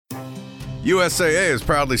USAA is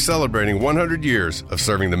proudly celebrating 100 years of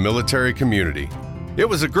serving the military community. It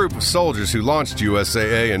was a group of soldiers who launched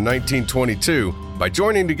USAA in 1922 by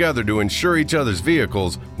joining together to insure each other's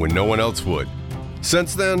vehicles when no one else would.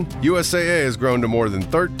 Since then, USAA has grown to more than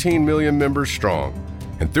 13 million members strong.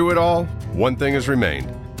 And through it all, one thing has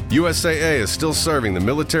remained. USAA is still serving the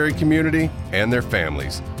military community and their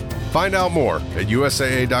families. Find out more at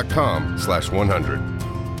usaa.com/100.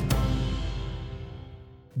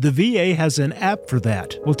 The VA has an app for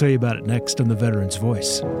that. We'll tell you about it next on The Veteran's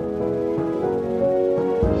Voice.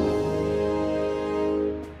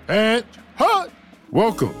 And hot!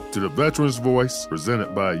 Welcome to The Veteran's Voice,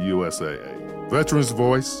 presented by USAA. Veterans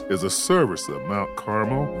Voice is a service of Mount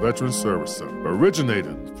Carmel Veterans Service Center,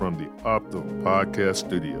 originated from the Optum Podcast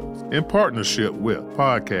Studios, in partnership with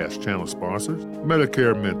podcast channel sponsors,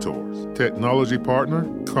 Medicare Mentors, technology partner,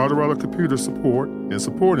 Colorado Computer Support, and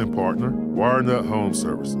supporting partner, WireNut Home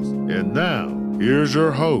Services. And now, here's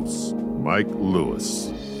your host, Mike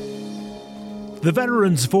Lewis. The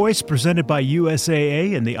Veterans Voice, presented by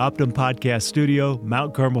USAA in the Optum Podcast Studio,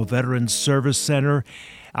 Mount Carmel Veterans Service Center.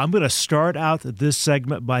 I'm going to start out this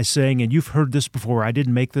segment by saying, and you've heard this before, I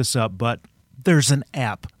didn't make this up, but there's an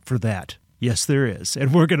app for that. Yes, there is,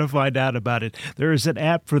 and we're going to find out about it. There is an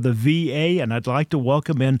app for the VA, and I'd like to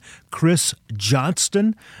welcome in Chris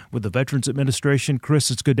Johnston with the Veterans Administration. Chris,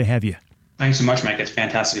 it's good to have you. Thanks so much, Mike. It's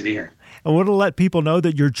fantastic to be here. I want to let people know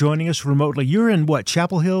that you're joining us remotely. You're in what,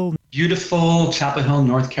 Chapel Hill? Beautiful Chapel Hill,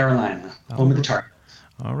 North Carolina, home of the Tar Heels.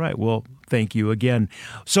 All right. Well, thank you again.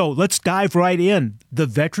 So let's dive right in. The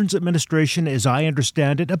Veterans Administration, as I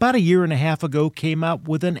understand it, about 1.5 years ago came out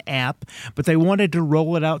with an app, but they wanted to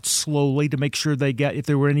roll it out slowly to make sure if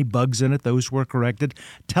there were any bugs in it, those were corrected.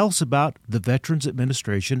 Tell us about the Veterans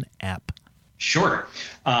Administration app. Sure.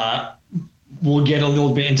 We'll get a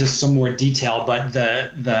little bit into some more detail, but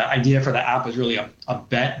the idea for the app was really a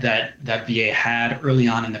bet that VA had early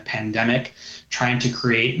on in the pandemic, trying to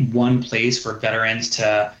create one place for veterans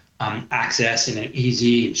to access in an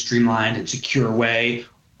easy and streamlined and secure way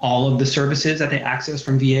all of the services that they access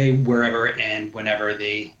from VA wherever and whenever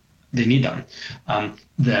they need them.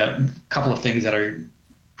 The couple of things that are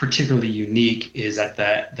particularly unique is that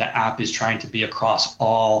the app is trying to be across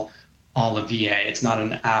all of VA. It's not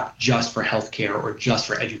an app just for healthcare or just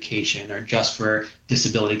for education or just for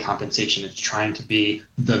disability compensation. It's trying to be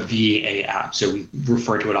the VA app. So we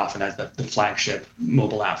refer to it often as the flagship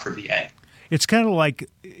mobile app for VA. It's kind of like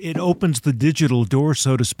it opens the digital door,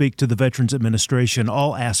 so to speak, to the Veterans Administration,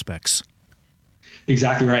 all aspects.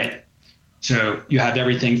 Exactly right. So you have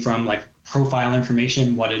everything from like profile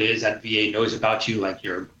information, what it is that VA knows about you, like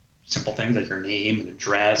your simple things like your name and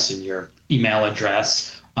address and your email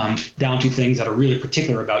address, down to things that are really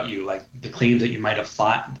particular about you, like the claims that you might have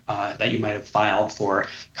filed for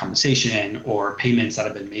compensation or payments that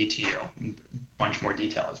have been made to you. A bunch more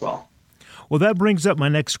detail as well. Well, that brings up my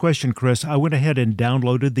next question, Chris. I went ahead and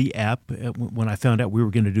downloaded the app when I found out we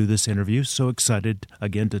were going to do this interview. So excited,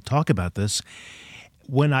 again, to talk about this.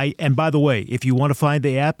 And by the way, if you want to find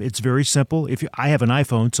the app, it's very simple. I have an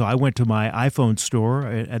iPhone, so I went to my iPhone store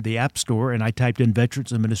at the App Store, and I typed in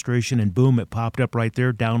Veterans Administration, and boom, it popped up right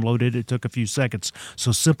there, downloaded. It took a few seconds.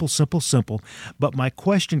 So simple, simple, simple. But my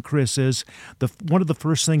question, Chris, is one of the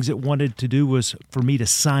first things it wanted to do was for me to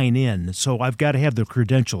sign in. So I've got to have the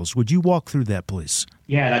credentials. Would you walk through that, please?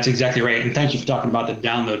 Yeah, that's exactly right. And thank you for talking about the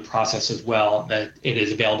download process as well, that it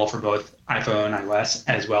is available for both iPhone, iOS,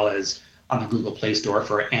 as well as on the Google Play Store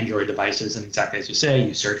for Android devices. And exactly as you say,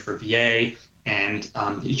 you search for VA, and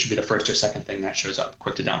it should be the first or second thing that shows up,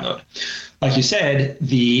 quick to download. Like you said,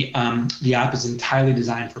 the app is entirely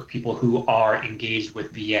designed for people who are engaged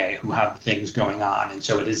with VA, who have things going on. And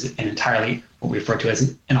so it is an entirely what we refer to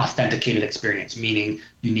as an authenticated experience, meaning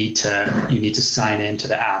you need to sign in to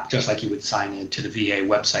the app just like you would sign in to the VA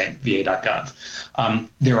website, va.gov.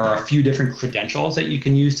 There are a few different credentials that you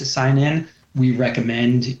can use to sign in. We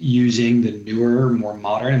recommend using the newer, more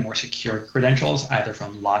modern, and more secure credentials, either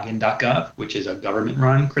from login.gov, which is a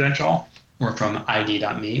government-run credential, or from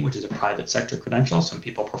ID.me, which is a private sector credential. Some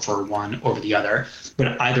people prefer one over the other,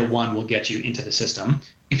 but either one will get you into the system.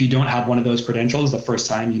 If you don't have one of those credentials, the first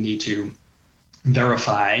time you need to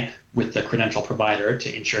verify with the credential provider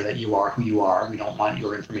to ensure that you are who you are. We don't want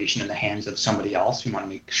your information in the hands of somebody else. We want to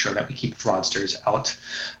make sure that we keep fraudsters out.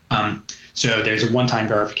 So there's a one-time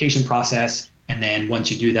verification process. And then once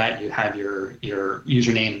you do that, you have your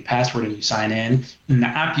username and password and you sign in. And the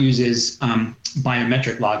app uses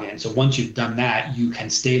biometric login. So once you've done that, you can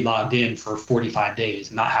stay logged in for 45 days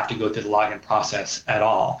and not have to go through the login process at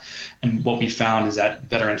all. And what we found is that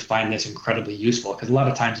veterans find this incredibly useful because a lot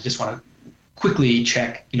of times you just want to quickly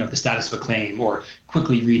check, the status of a claim, or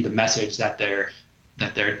quickly read the message that their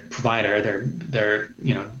provider, their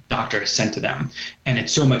doctor sent to them. And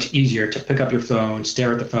it's so much easier to pick up your phone,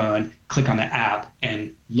 stare at the phone, click on the app,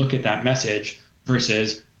 and look at that message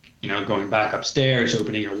versus going back upstairs,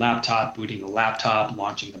 opening your laptop, booting the laptop,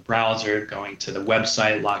 launching the browser, going to the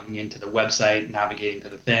website, logging into the website, navigating to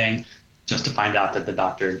the thing, just to find out that the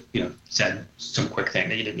doctor, said some quick thing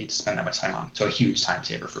that you didn't need to spend that much time on. So a huge time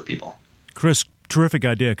saver for people. Chris, terrific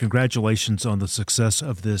idea. Congratulations on the success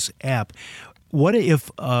of this app. What if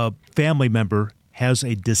a family member has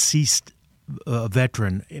a deceased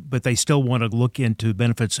veteran, but they still want to look into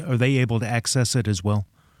benefits? Are they able to access it as well?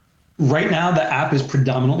 Right now, the app is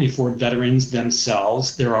predominantly for veterans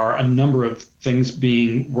themselves. There are a number of things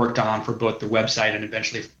being worked on for both the website and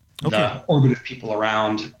eventually the orbit of people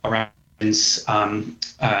around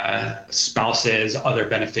spouses, other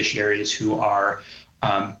beneficiaries who are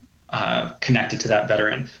connected to that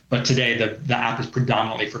veteran. But today, the app is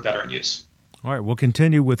predominantly for veteran use. All right, we'll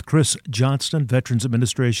continue with Chris Johnston, Veterans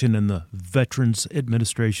Administration and the Veterans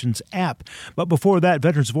Administration's app. But before that,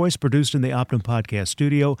 Veterans Voice produced in the Optum Podcast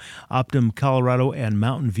Studio. Optum Colorado and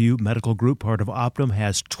Mountain View Medical Group, part of Optum,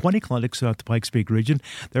 has 20 clinics throughout the Pikes Peak region.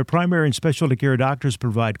 Their primary and specialty care doctors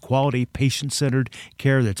provide quality, patient-centered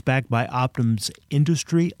care that's backed by Optum's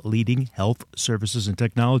industry-leading health services and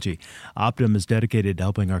technology. Optum is dedicated to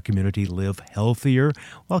helping our community live healthier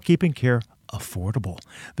while keeping care affordable.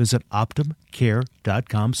 Visit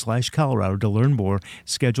OptumCare.com/Colorado to learn more.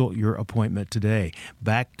 Schedule your appointment today.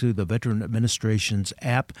 Back to the Veteran Administration's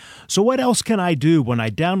app. So what else can I do when I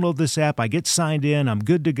download this app? I get signed in. I'm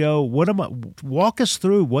good to go. Walk us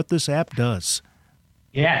through what this app does.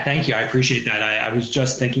 Yeah, thank you. I appreciate that. I was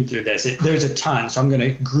just thinking through this. There's a ton, so I'm going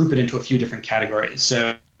to group it into a few different categories.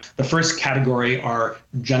 So the first category are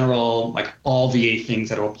general, like all VA things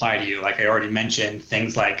that will apply to you. Like I already mentioned,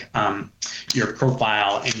 things like your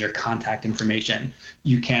profile and your contact information.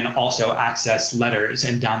 You can also access letters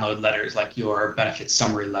and download letters, like your benefits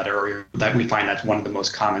summary letter, that we find that's one of the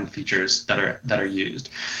most common features that are used.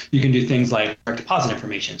 You can do things like direct deposit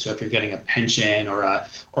information. So if you're getting a pension or a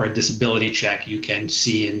disability check, you can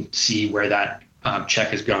see where that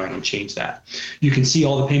check is going and change that. You can see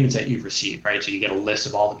all the payments that you've received, right? So you get a list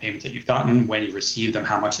of all the payments that you've gotten, when you received them,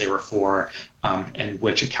 how much they were for, and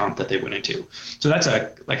which account that they went into. So that's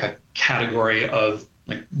a category of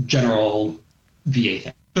like general VA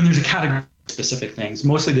things. Then there's a category of specific things.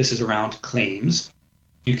 Mostly this is around claims.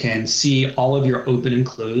 You can see all of your open and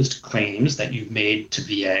closed claims that you've made to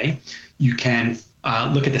VA. You can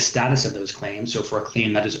look at the status of those claims. So for a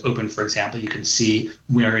claim that is open, for example, you can see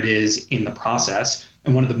where it is in the process.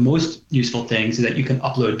 And one of the most useful things is that you can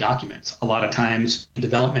upload documents. A lot of times the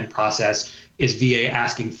development process is VA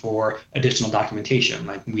asking for additional documentation.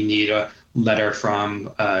 Like we need a letter from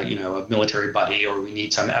a military buddy, or we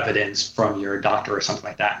need some evidence from your doctor or something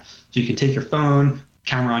like that. So you can take your phone,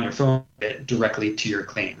 camera on your phone, it directly to your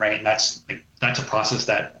claim, right? And that's a process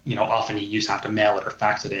that often you used to have to mail it or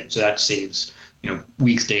fax it in. So that saves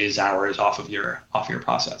weeks, days, hours off your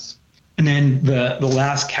process. And then the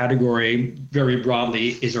last category, very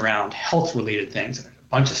broadly, is around health-related things. And there's a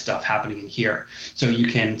bunch of stuff happening in here. So you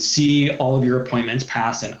can see all of your appointments,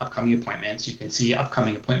 past and upcoming appointments. You can see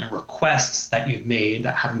upcoming appointment requests that you've made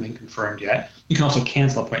that haven't been confirmed yet. You can also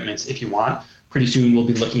cancel appointments if you want. Pretty soon we'll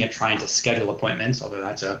be looking at trying to schedule appointments, although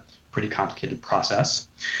that's a pretty complicated process.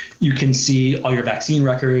 You can see all your vaccine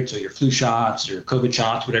records, or your flu shots, or your COVID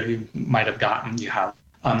shots, whatever you might have gotten. You have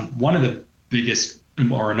another one of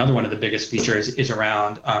the biggest features is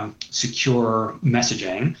around secure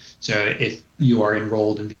messaging. So if you are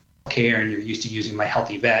enrolled in care and you're used to using My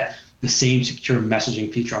Healthy Vet, the same secure messaging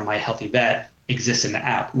feature on My Healthy Vet exists in the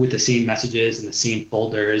app, with the same messages and the same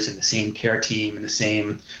folders and the same care team and the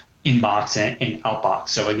same inbox and outbox.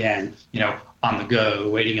 So again, on the go,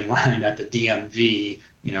 waiting in line at the DMV,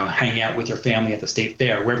 hanging out with your family at the state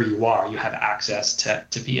fair, wherever you are, you have access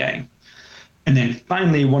to VA. And then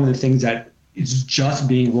finally, one of the things that is just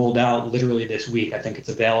being rolled out literally this week, I think it's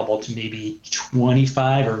available to maybe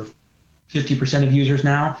 25 or 50% of users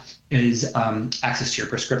now, is access to your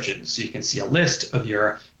prescriptions. So you can see a list of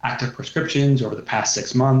your active prescriptions over the past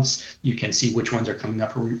 6 months. You can see which ones are coming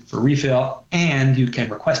up for refill, and you can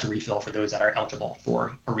request a refill for those that are eligible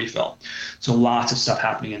for a refill. So lots of stuff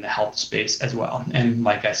happening in the health space as well. And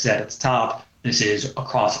like I said at the top, this is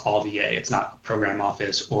across all VA. It's not a program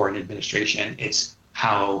office or an administration. It's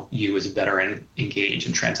how you as a veteran engage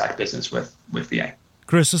and transact business with VA.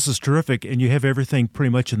 Chris, this is terrific, and you have everything pretty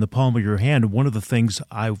much in the palm of your hand. One of the things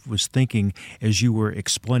I was thinking as you were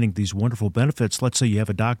explaining these wonderful benefits, let's say you have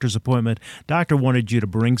a doctor's appointment, doctor wanted you to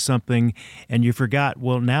bring something, and you forgot.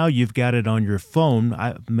 Well, now you've got it on your phone.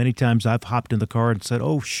 Many times I've hopped in the car and said,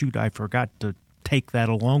 oh, shoot, I forgot to take that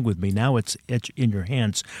along with me. Now it's in your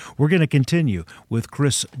hands. We're going to continue with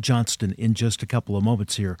Chris Johnston in just a couple of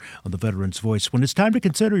moments here on the Veterans Voice. When it's time to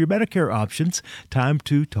consider your Medicare options, time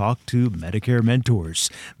to talk to Medicare Mentors.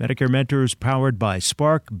 Medicare Mentors powered by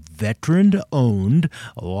Spark, veteran-owned,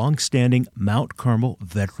 a long-standing Mount Carmel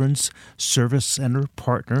Veterans Service Center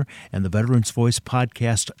partner, and the Veterans Voice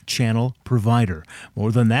podcast channel provider.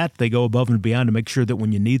 More than that, they go above and beyond to make sure that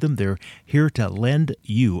when you need them, they're here to lend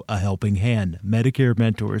you a helping hand. Medicare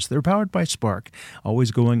Mentors. They're powered by Spark,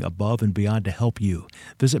 always going above and beyond to help you.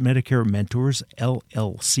 Visit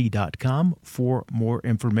MedicareMentorsLLC.com for more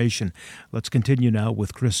information. Let's continue now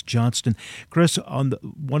with Chris Johnston. Chris,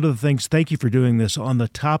 one of the things, thank you for doing this, on the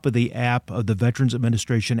top of the app, of the Veterans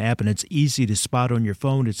Administration app, and it's easy to spot on your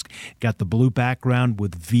phone. It's got the blue background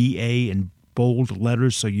with VA in bold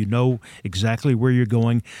letters so you know exactly where you're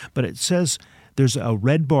going. But it says, there's a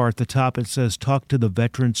red bar at the top. It says, talk to the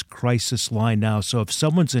Veterans Crisis Line now. So if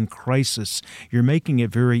someone's in crisis, you're making it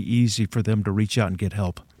very easy for them to reach out and get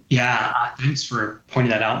help. Yeah, thanks for pointing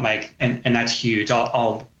that out, Mike. And that's huge.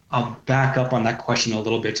 I'll back up on that question a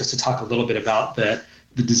little bit just to talk a little bit about the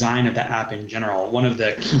design of the app in general. One of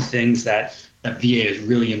the key things that VA is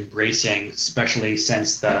really embracing, especially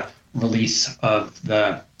since the release of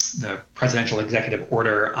the presidential executive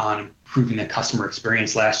order on improving the customer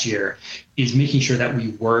experience last year, is making sure that we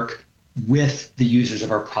work with the users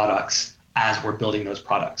of our products as we're building those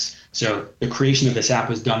products. So the creation of this app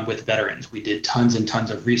was done with veterans. We did tons and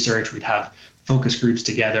tons of research. We'd have focus groups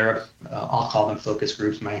together. I'll call them focus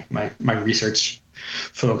groups. My research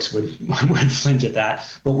folks would flinch at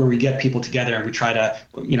that. But where we get people together and we try to,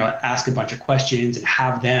 ask a bunch of questions and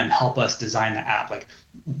have them help us design the app. Like,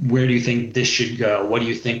 where do you think this should go? What do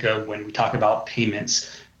you think of when we talk about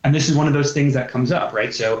payments? And this is one of those things that comes up,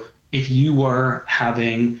 right? So if you were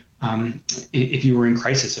having, if you were in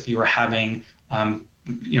crisis, if you were having,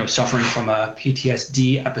 suffering from a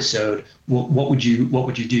PTSD episode, what would you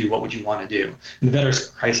do? What would you want to do? And the Veterans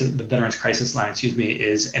Crisis Line,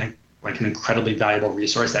 is an incredibly valuable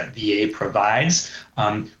resource that VA provides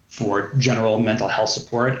for general mental health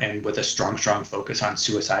support and with a strong focus on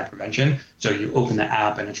suicide prevention. So you open the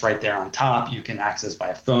app and it's right there on top. You can access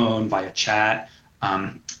via phone, via chat,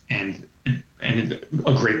 and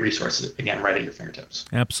a great resource, again, right at your fingertips.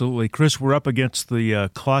 Absolutely. Chris, we're up against the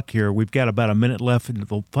clock here. We've got about a minute left. And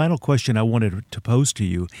the final question I wanted to pose to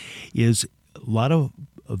you is, a lot of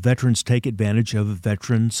veterans take advantage of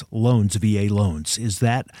veterans loans, VA loans. Is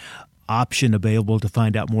that option available to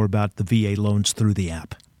find out more about the VA loans through the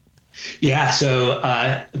app? Yeah, so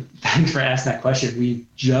thanks for asking that question. We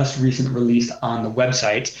just recently released on the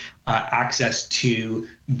website access to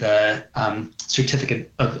the certificate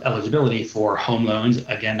of eligibility for home loans.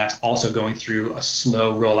 Again, that's also going through a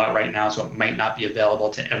slow rollout right now, so it might not be available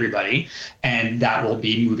to everybody. And that will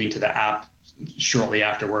be moving to the app shortly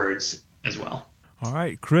afterwards as well. All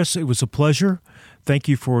right, Chris, it was a pleasure. Thank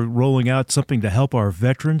you for rolling out something to help our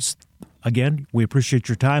veterans. Again, we appreciate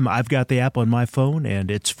your time. I've got the app on my phone,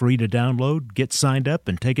 and it's free to download. Get signed up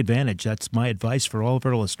and take advantage. That's my advice for all of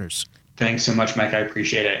our listeners. Thanks so much, Mike. I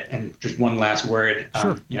appreciate it. And just one last word.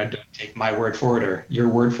 Sure. Don't take my word for it or your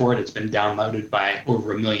word for it. It's been downloaded by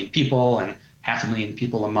over 1 million people, and 500,000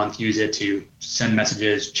 people a month use it to send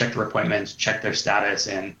messages, check their appointments, check their status,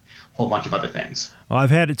 and a whole bunch of other things. Well,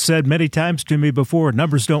 I've had it said many times to me before,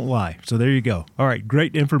 numbers don't lie. So there you go. All right,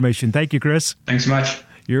 great information. Thank you, Chris. Thanks so much.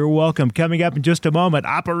 You're welcome. Coming up in just a moment,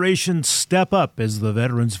 Operation Step Up as the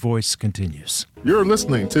Veterans Voice continues. You're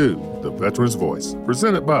listening to The Veterans Voice,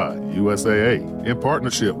 presented by USAA in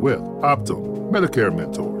partnership with Optum, Medicare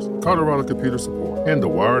Mentors, Colorado Computer Support, and the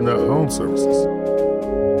WireNut Home Services.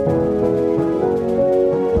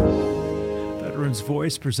 Veterans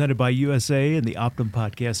Voice, presented by USA, and the Optum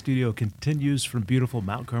Podcast Studio continues from beautiful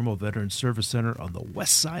Mount Carmel Veterans Service Center on the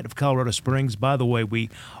west side of Colorado Springs. By the way, we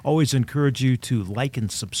always encourage you to like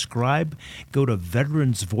and subscribe. Go to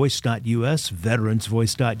veteransvoice.us,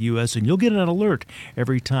 veteransvoice.us, and you'll get an alert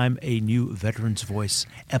every time a new Veterans Voice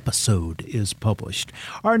episode is published.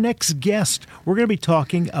 Our next guest, we're going to be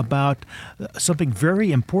talking about something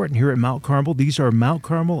very important here at Mount Carmel. These are Mount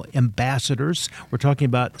Carmel ambassadors. We're talking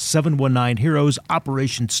about 719 Heroes,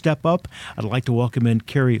 Operation Step Up. I'd like to welcome in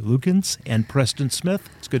Carrie Lukens and Preston Smith.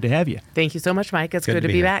 It's good to have you. Thank you so much, Mike. It's good to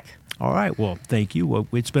be back. All right. Well, thank you. Well,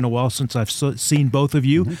 it's been a while since I've seen both of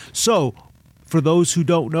you. Mm-hmm. So, for those who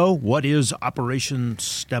don't know, what is Operation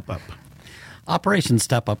Step Up? Operation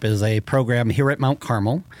Step Up is a program here at Mount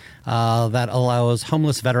Carmel that allows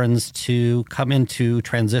homeless veterans to come into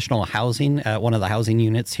transitional housing at one of the housing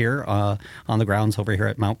units here on the grounds over here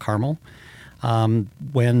at Mount Carmel.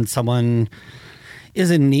 When someone is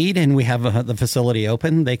in need and we have the facility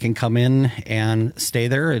open, they can come in and stay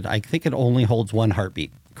there. I think it only holds one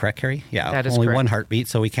heartbeat. Correct, Carrie? Yeah, that is only correct. One heartbeat,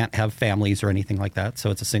 so we can't have families or anything like that. So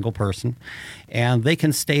it's a single person. And they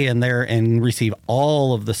can stay in there and receive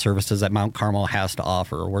all of the services that Mount Carmel has to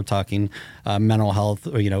offer. We're talking mental health,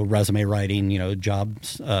 resume writing, job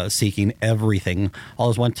seeking, everything. All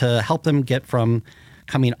is one to help them get from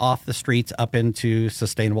coming off the streets up into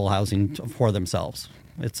sustainable housing for themselves.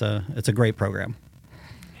 It's a great program.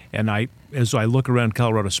 And as I look around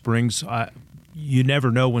Colorado Springs, you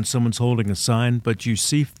never know when someone's holding a sign, but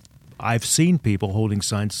I've seen people holding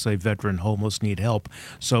signs that say veteran homeless need help.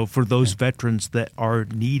 So for those veterans that are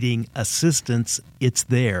needing assistance, it's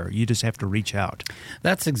there. You just have to reach out.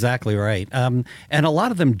 That's exactly right. And a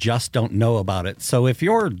lot of them just don't know about it. So if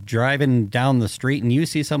you're driving down the street and you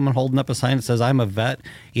see someone holding up a sign that says, I'm a vet,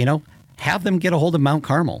 have them get a hold of Mount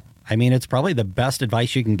Carmel. I mean, it's probably the best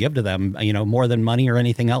advice you can give to them, more than money or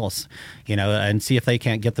anything else, and see if they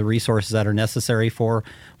can't get the resources that are necessary for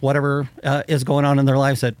whatever is going on in their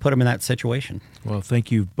lives that put them in that situation. Well, thank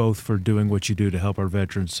you both for doing what you do to help our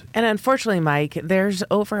veterans. And unfortunately, Mike, there's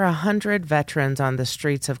over 100 veterans on the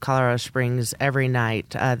streets of Colorado Springs every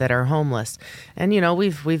night that are homeless. And,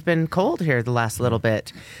 we've been cold here the last little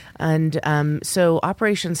bit. And so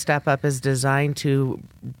Operation Step Up is designed to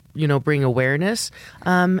bring awareness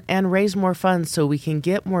and raise more funds so we can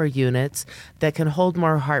get more units that can hold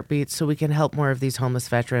more heartbeats so we can help more of these homeless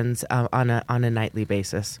veterans on a nightly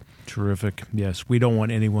basis. Terrific. Yes, we don't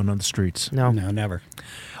want anyone on the streets. No, never.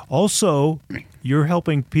 Also, you're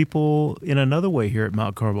helping people in another way here at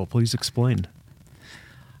Mount Carmel. Please explain.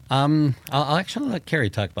 I'll actually let Carrie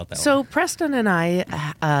talk about that So one. Preston and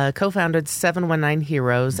I co-founded 719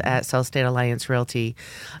 Heroes at South State Alliance Realty.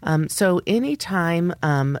 So anytime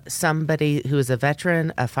somebody who is a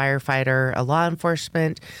veteran, a firefighter, a law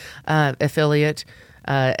enforcement affiliate,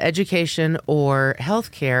 education, or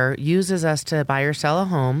healthcare uses us to buy or sell a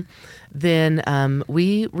home, then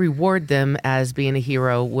we reward them as being a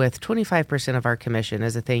hero with 25% of our commission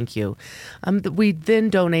as a thank you. We then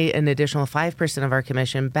donate an additional 5% of our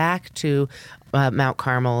commission back to Mount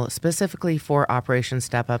Carmel, specifically for Operation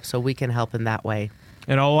Step Up, so we can help in that way.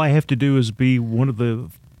 And all I have to do is be one of the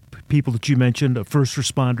people that you mentioned, a first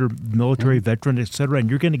responder, military veteran, et cetera, and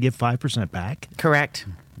you're going to give 5% back? Correct.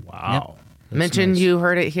 Wow. Yep. Mentioned nice. You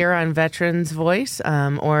heard it here on Veterans Voice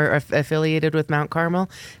or affiliated with Mount Carmel,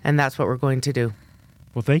 and that's what we're going to do.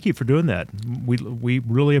 Well, thank you for doing that. We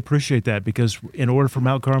really appreciate that because in order for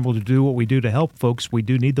Mount Carmel to do what we do to help folks, we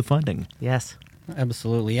do need the funding. Yes.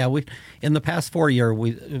 Absolutely. Yeah, in the past 4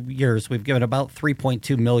 years, we've given about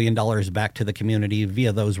 $3.2 million back to the community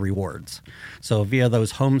via those rewards. So via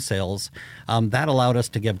those home sales, that allowed us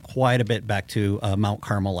to give quite a bit back to Mount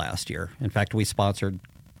Carmel last year. In fact, we sponsored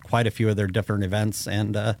quite a few of their different events,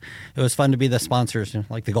 and it was fun to be the sponsors,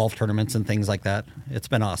 like the golf tournaments and things like that. It's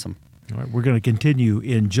been awesome. All right, we're going to continue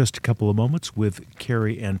in just a couple of moments with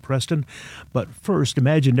Carrie and Preston. But first,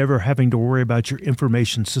 imagine never having to worry about your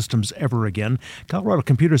information systems ever again. Colorado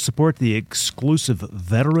Computer Support, the exclusive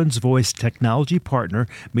Veterans Voice technology partner,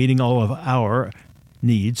 meeting all of our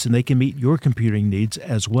needs, and they can meet your computing needs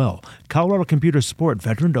as well. Colorado Computer Support,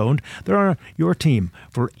 veteran-owned, they're on your team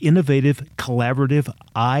for innovative, collaborative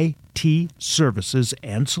IT services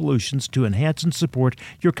and solutions to enhance and support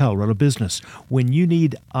your Colorado business. When you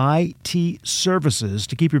need IT services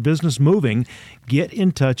to keep your business moving, get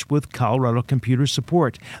in touch with Colorado Computer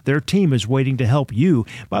Support. Their team is waiting to help you.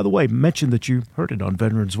 By the way, mention that you heard it on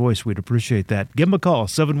Veterans Voice. We'd appreciate that. Give them a call,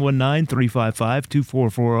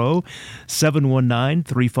 719-355-2440,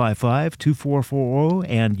 719-355-2440,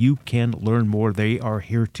 and you can learn more. They are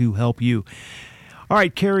here to help you. All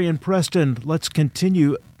right, Carrie and Preston, let's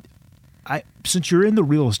continue. Since you're in the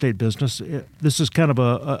real estate business, this is kind of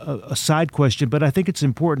a side question, but I think it's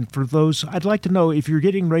important for those. I'd like to know if you're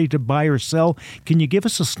getting ready to buy or sell, can you give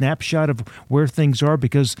us a snapshot of where things are?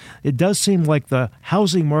 Because it does seem like the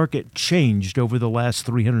housing market changed over the last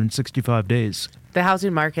 365 days. The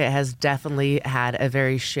housing market has definitely had a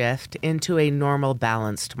very shift into a normal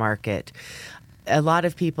balanced market. A lot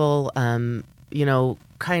of people,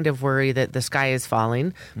 kind of worry that the sky is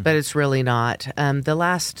falling, but it's really not. The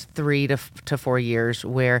last 3 to 4 years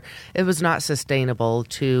where it was not sustainable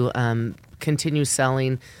to continue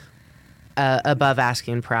selling above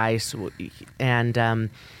asking price and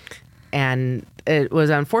it was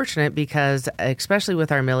unfortunate because, especially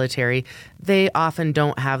with our military, they often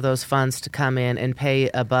don't have those funds to come in and pay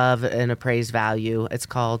above an appraised value. It's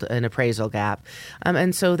called an appraisal gap.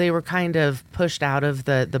 And so they were kind of pushed out of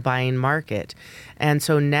the buying market. And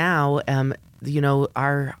so now, our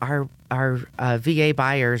VA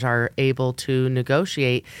buyers are able to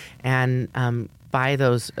negotiate and buy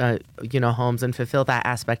those, homes and fulfill that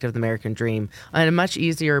aspect of the American dream on a much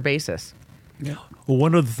easier basis. Yeah. Well,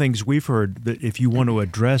 one of the things we've heard that if you want to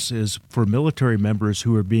address is for military members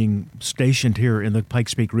who are being stationed here in the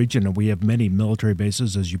Pikes Peak region, and we have many military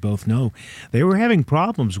bases, as you both know, they were having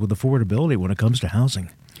problems with affordability when it comes to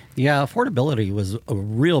housing. Yeah, affordability was a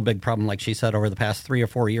real big problem, like she said, over the past 3 or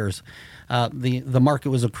 4 years. The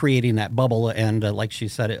market was creating that bubble, and like she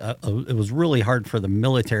said, it was really hard for the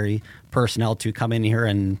military personnel to come in here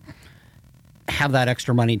and have that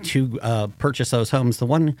extra money to purchase those homes. The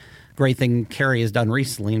one great thing Carrie has done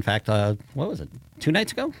recently, in fact, what was it, 2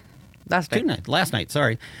 nights ago? Last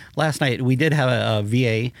night, we did have a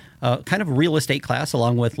VA, kind of real estate class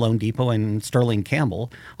along with Loan Depot and Sterling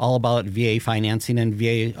Campbell, all about VA financing and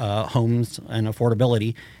VA homes and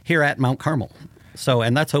affordability here at Mount Carmel. So,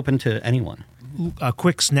 and that's open to anyone. A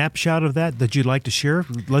quick snapshot of that you'd like to share?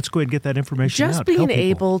 Let's go ahead and get that information out. Just being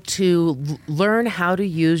able to learn how to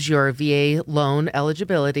use your VA loan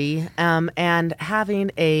eligibility and having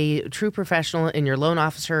a true professional in your loan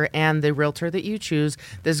officer and the realtor that you choose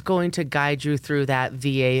that's going to guide you through that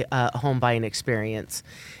VA home buying experience.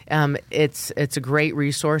 It's a great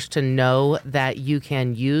resource to know that you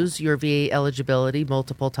can use your VA eligibility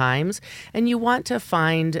multiple times, and you want to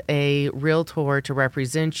find a realtor to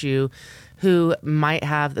represent you who might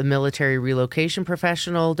have the military relocation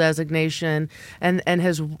professional designation and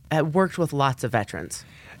has worked with lots of veterans.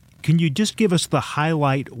 Can you just give us the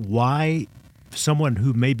highlight why someone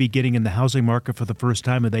who may be getting in the housing market for the first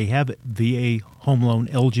time and they have VA home loan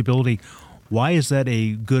eligibility, why is that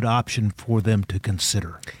a good option for them to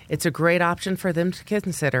consider? It's a great option for them to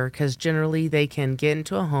consider because generally they can get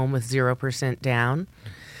into a home with 0% down.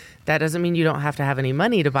 That doesn't mean you don't have to have any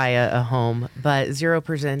money to buy a home, but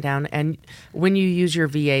 0% down. And when you use your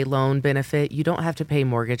VA loan benefit, you don't have to pay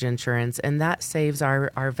mortgage insurance, and that saves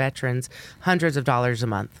our veterans hundreds of dollars a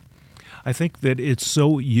month. I think that it's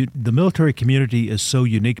the military community is so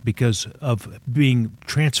unique because of being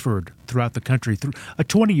transferred throughout the country through a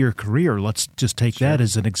 20-year career. Let's just take that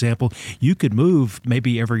as an example. You could move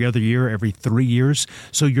maybe every other year, every 3 years,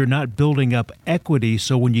 so you're not building up equity.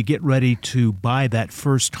 So when you get ready to buy that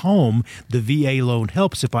first home, the VA loan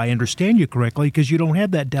helps, if I understand you correctly, because you don't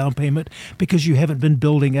have that down payment because you haven't been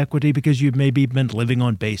building equity because you've maybe been living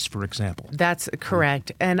on base, for example. That's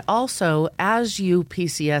correct. And also, as you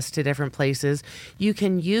PCS to different places, you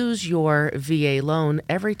can use your VA loan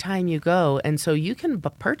every time you go. And so you can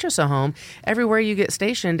purchase a home everywhere you get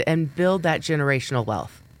stationed and build that generational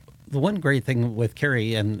wealth. The one great thing with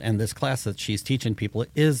Carrie and this class that she's teaching people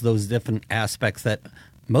is those different aspects that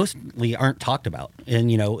mostly aren't talked about in,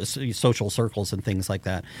 social circles and things like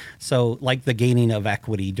that. So like the gaining of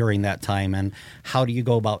equity during that time and how do you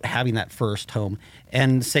go about having that first home?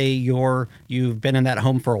 And say you've been in that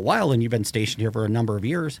home for a while and you've been stationed here for a number of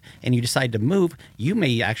years and you decide to move, you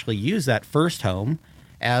may actually use that first home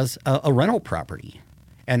as a rental property.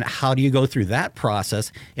 And how do you go through that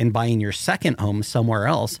process in buying your second home somewhere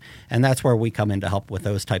else? And that's where we come in to help with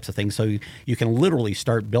those types of things. So you can literally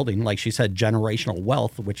start building, like she said, generational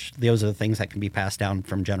wealth, which those are the things that can be passed down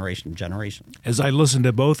from generation to generation. As I listen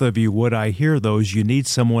to both of you, what I hear, though, is you need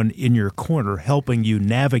someone in your corner helping you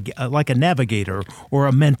navigate, like a navigator or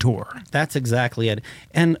a mentor. That's exactly it.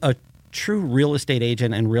 And a true real estate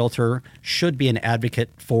agent and realtor should be an advocate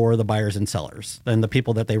for the buyers and sellers and the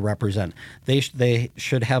people that they represent. They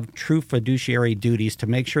should have true fiduciary duties to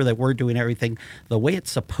make sure that we're doing everything the way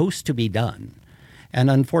it's supposed to be done.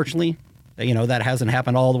 And unfortunately, that hasn't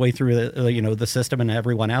happened all the way through the system and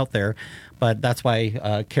everyone out there. But that's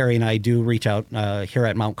why Carrie and I do reach out here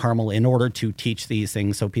at Mount Carmel in order to teach these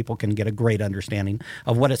things so people can get a great understanding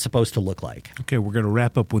of what it's supposed to look like. Okay, we're going to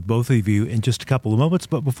wrap up with both of you in just a couple of moments.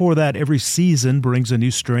 But before that, every season brings a new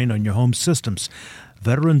strain on your home systems.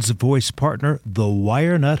 Veterans Voice partner, the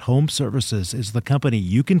WireNut Home Services, is the company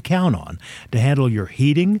you can count on to handle your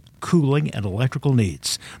heating, cooling, and electrical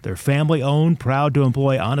needs. They're family-owned, proud to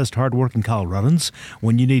employ honest, hard-working Coloradans.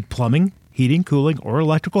 When you need plumbing, heating, cooling, or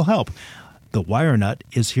electrical help, the WireNut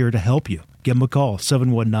is here to help you. Give them a call,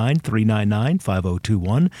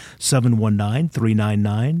 719-399-5021,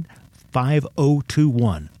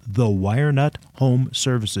 719-399-5021. the WireNut Home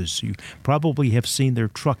Services. You probably have seen their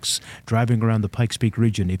trucks driving around the Pikes Peak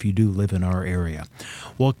region if you do live in our area.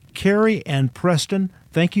 Well, Carrie and Preston,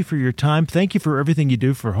 thank you for your time. Thank you for everything you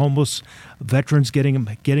do for homeless veterans, getting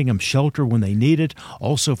them shelter when they need it.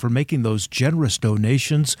 Also for making those generous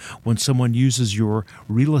donations when someone uses your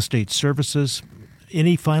real estate services.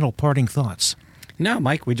 Any final parting thoughts? No,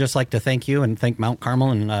 Mike, we'd just like to thank you and thank Mount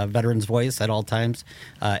Carmel and Veterans Voice at all times.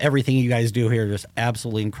 Everything you guys do here is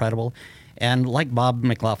absolutely incredible. And like Bob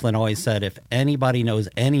McLaughlin always said, if anybody knows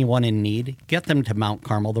anyone in need, get them to Mount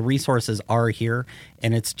Carmel. The resources are here,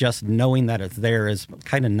 and it's just knowing that it's there is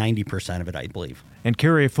kind of 90% of it, I believe. And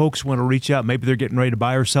Carrie, if folks want to reach out, maybe they're getting ready to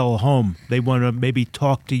buy or sell a home, they want to maybe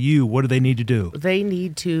talk to you, what do they need to do? They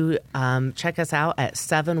need to check us out at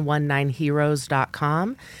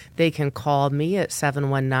 719heroes.com. They can call me at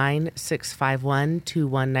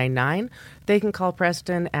 719-651-2199. They can call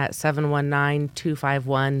Preston at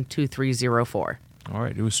 719-251-2304. All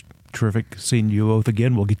right. It was terrific seeing you both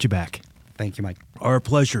again. We'll get you back. Thank you, Mike. Our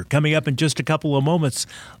pleasure. Coming up in just a couple of moments,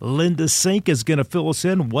 Linda Sink is going to fill us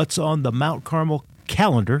in what's on the Mount Carmel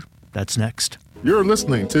calendar. That's next. You're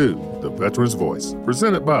listening to The Veterans Voice,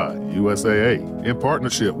 presented by USAA in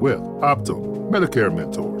partnership with Optum, Medicare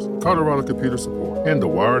Mentors, Colorado Computer Support, and the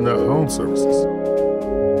WireNut Home Services.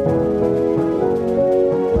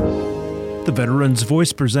 The Veterans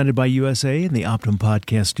Voice, presented by USA in the Optum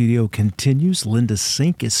Podcast Studio, continues. Linda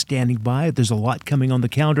Sink is standing by. There's a lot coming on the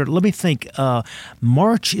calendar. Let me think.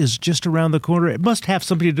 March is just around the corner. It must have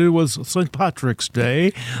something to do with St. Patrick's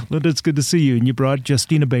Day. Linda, it's good to see you. And you brought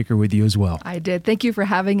Justina Baker with you as well. I did. Thank you for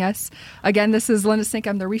having us. Again, this is Linda Sink.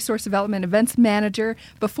 I'm the Resource Development Events Manager.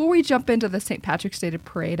 Before we jump into the St. Patrick's Day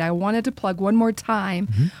Parade, I wanted to plug one more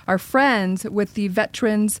time our friends with the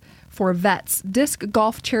Veterans for Vets Disc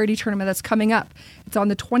Golf Charity Tournament that's coming up. It's on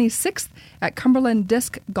the 26th at Cumberland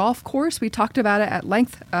Disc Golf Course. We talked about it at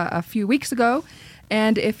length a few weeks ago.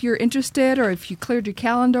 And if you're interested or if you cleared your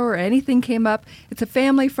calendar or anything came up, it's a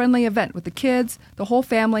family-friendly event with the kids, the whole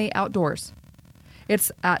family outdoors. It's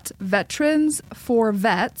at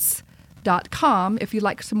veteransforvets.com if you'd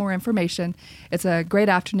like some more information. It's a great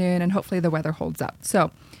afternoon and hopefully the weather holds up.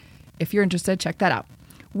 So if you're interested, check that out.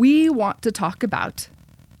 We want to talk about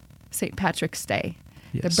St. Patrick's Day,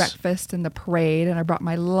 the breakfast and the parade, and I brought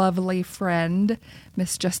my lovely friend,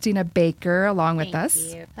 Miss Justina Baker, along with us.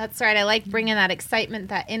 Thank you. That's right. I like bringing that excitement,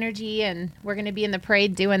 that energy, and we're going to be in the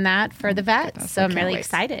parade doing that for the vets, so I'm really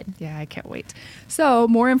excited. Yeah, I can't wait. So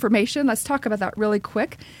more information. Let's talk about that really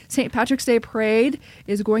quick. St. Patrick's Day Parade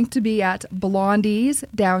is going to be at Blondie's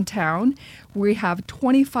downtown. We have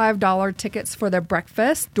 $25 tickets for the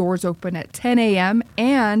breakfast. Doors open at 10 a.m.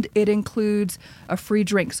 and it includes a free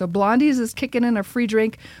drink. So Blondie's is kicking in a free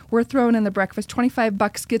drink. We're throwing in the breakfast.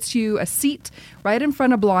 $25 gets you a seat right in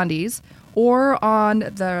front of Blondie's or on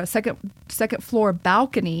the second floor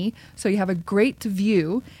balcony, so you have a great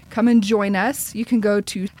view. Come and join us. You can go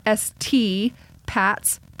to St.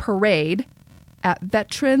 Pat's Parade at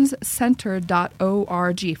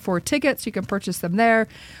veteranscenter.org. For tickets, you can purchase them there.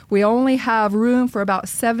 We only have room for about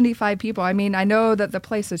 75 people. I mean, I know that the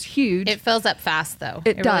place is huge. It fills up fast, though.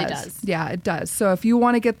 It really does. Yeah, it does. So if you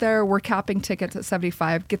want to get there, we're capping tickets at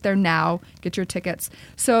 75. Get there now. Get your tickets.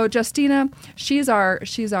 So Justina, she's our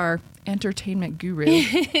entertainment guru.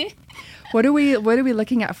 What are we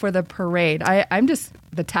looking at for the parade? I'm just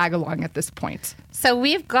the tag along at this point. So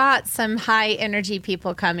we've got some high energy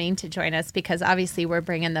people coming to join us because obviously we're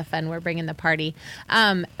bringing the fun, we're bringing the party.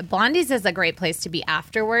 Blondie's is a great place to be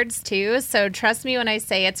afterwards too. So trust me when I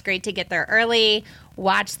say it's great to get there early,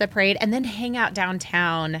 watch the parade, and then hang out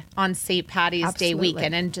downtown on St. Patty's Day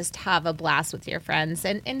weekend and just have a blast with your friends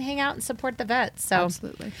and hang out and support the vets. So,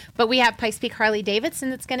 absolutely. But we have Pikes Peak Harley Davidson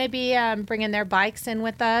that's going to be bringing their bikes in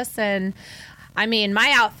with us. And I mean,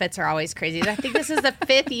 my outfits are always crazy. I think this is the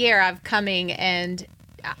 5th year I've coming, and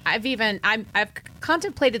I've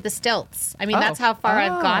contemplated the stilts. I mean, that's how far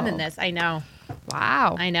I've gone in this. I know.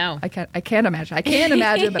 Wow. I know. I can't imagine. I can't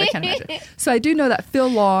imagine, but I can imagine. So I do know that Phil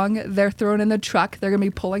Long, they're thrown in the truck. They're going to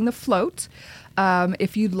be pulling the float.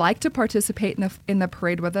 If you'd like to participate in the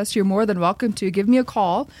parade with us, you're more than welcome to. Give me a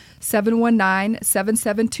call,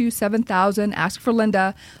 719-772-7000. Ask for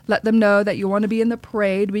Linda. Let them know that you want to be in the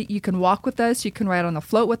parade. You can walk with us. You can ride on the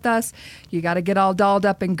float with us. You got to get all dolled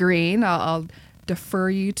up in green. I'll defer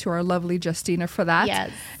you to our lovely Justina for that. Yes.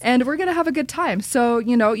 And we're going to have a good time. So,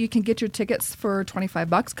 you can get your tickets for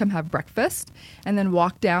 $25, come have breakfast, and then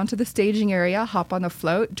walk down to the staging area, hop on the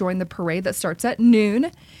float, join the parade that starts at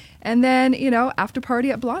noon. And then, after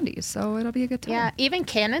party at Blondie's. So it'll be a good time. Yeah, even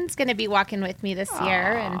Cannon's going to be walking with me this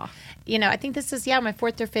year. And, I think this is, my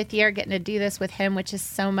 4th or 5th year getting to do this with him, which is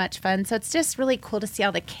so much fun. So it's just really cool to see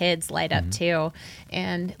all the kids light up, too.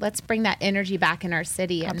 And let's bring that energy back in our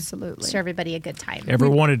city and show everybody a good time. Ever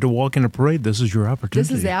wanted to walk in a parade? This is your opportunity.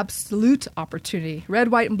 This is the absolute opportunity.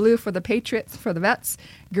 Red, white, and blue for the Patriots, for the Vets.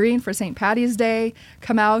 Green for St. Patty's Day.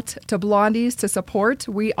 Come out to Blondie's to support.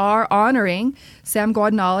 We are honoring Sam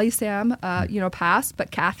Guadnali. Sam, passed,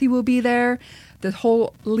 but Kathy will be there. The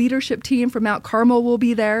whole leadership team from Mount Carmel will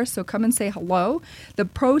be there, so come and say hello. The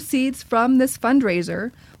proceeds from this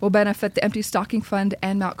fundraiser will benefit the Empty Stocking Fund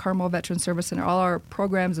and Mount Carmel Veteran Service Center, all our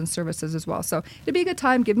programs and services as well. So it'd be a good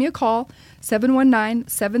time. Give me a call,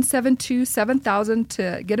 719-772-7000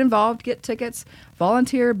 to get involved, get tickets,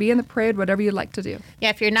 volunteer, be in the parade, whatever you'd like to do. Yeah,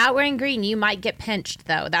 if you're not wearing green, you might get pinched,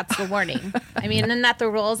 though. That's the warning. I mean, isn't that the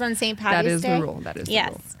rules on St. Patty's Day? That is the rule. That is the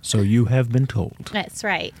rule. So you have been told. That's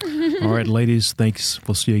right. All right, ladies, thanks.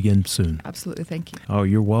 We'll see you again soon. Absolutely. Thank you. Oh,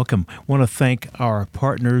 you're welcome. Want to thank our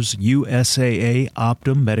partners, USAA,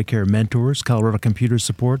 Optum, Medicare Mentors, Colorado Computer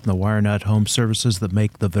Support, and the WireNut Home Services that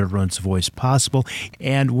make the Veterans Voice possible.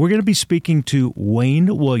 And we're going to be speaking to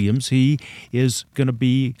Wayne Williams. He is going to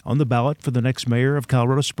be on the ballot for the next mayor of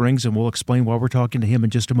Colorado Springs, and we'll explain why we're talking to him in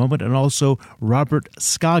just a moment. And also Robert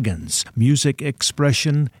Scoggins. Music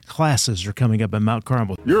expression classes are coming up at Mount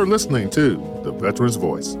Carmel. You're listening to The Veterans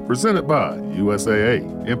Voice, presented by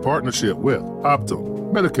USAA in partnership with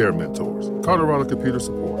Optum, Medicare Mentors, Colorado Computer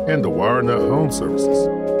Support, and the WireNut Home Services.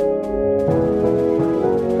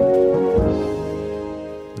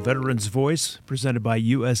 The Veterans Voice, presented by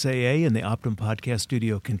USAA and the Optum Podcast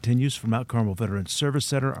Studio, continues from Mount Carmel Veterans Service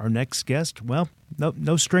Center. Our next guest,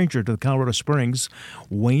 no stranger to the Colorado Springs,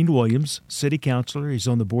 Wayne Williams, City Councilor. He's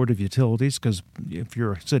on the Board of Utilities because if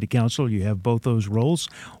you're a City Councilor, you have both those roles.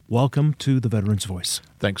 Welcome to the Veterans Voice.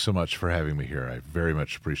 Thanks so much for having me here. I very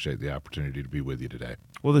much appreciate the opportunity to be with you today.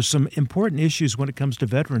 Well, there's some important issues when it comes to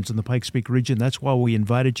veterans in the Pikes Peak region. That's why we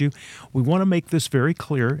invited you. We want to make this very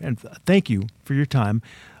clear, and thank you for your time.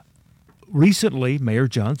 Recently, Mayor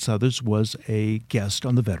John Suthers was a guest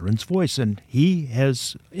on the Veterans Voice, and he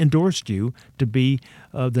has endorsed you to be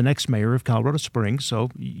the next mayor of Colorado Springs, so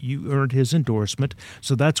you earned his endorsement.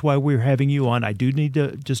 So that's why we're having you on. I do need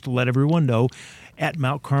to just let everyone know, at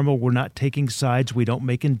Mount Carmel, we're not taking sides. We don't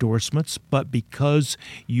make endorsements, but because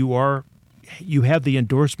you have the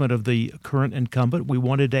endorsement of the current incumbent, we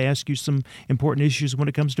wanted to ask you some important issues when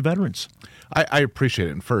it comes to veterans. I appreciate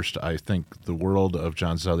it. And first, I think the world of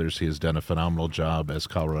John Suthers. He has done a phenomenal job as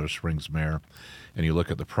Colorado Springs mayor. And you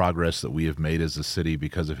look at the progress that we have made as a city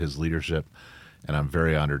because of his leadership, and I'm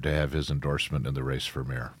very honored to have his endorsement in the race for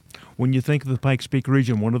mayor. When you think of the Pikes Peak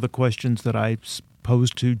region, one of the questions that I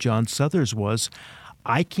posed to John Suthers was,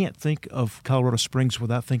 I can't think of Colorado Springs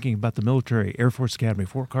without thinking about the military, Air Force Academy,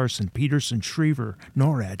 Fort Carson, Peterson, Schriever,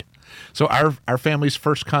 NORAD. So our family's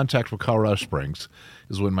first contact with Colorado Springs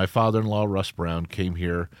is when my father-in-law, Russ Brown, came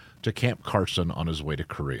here to Camp Carson on his way to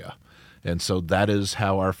Korea. And so that is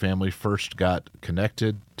how our family first got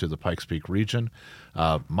connected to the Pikes Peak region.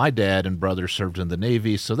 My dad and brother served in the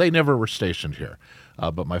Navy, so they never were stationed here.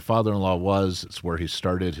 But my father-in-law was. It's where he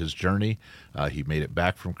started his journey. He made it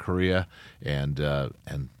back from Korea and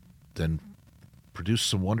then produced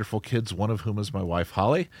some wonderful kids, one of whom is my wife,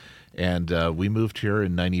 Holly. And we moved here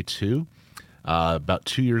in 92. About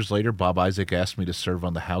 2 years later, Bob Isaac asked me to serve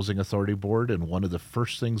on the Housing Authority Board, and one of the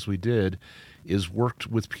first things we did is worked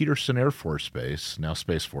with Peterson Air Force Base, now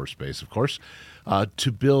Space Force Base, of course,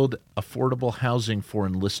 to build affordable housing for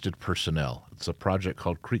enlisted personnel. It's a project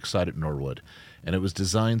called Creekside at Norwood, and it was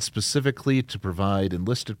designed specifically to provide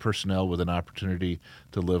enlisted personnel with an opportunity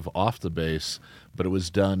to live off the base, but it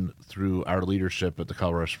was done through our leadership at the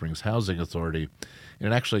Colorado Springs Housing Authority,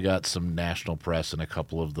 and it actually got some national press in a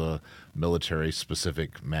couple of the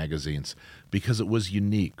military-specific magazines because it was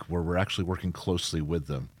unique, where we're actually working closely with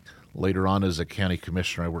them. Later on, as a county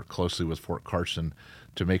commissioner, I worked closely with Fort Carson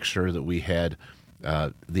to make sure that we had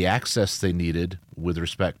the access they needed with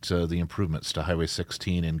respect to the improvements to Highway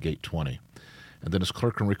 16 and Gate 20. And then as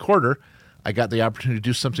clerk and recorder, I got the opportunity to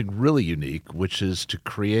do something really unique, which is to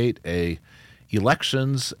create a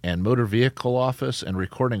elections and motor vehicle office and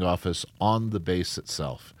recording office on the base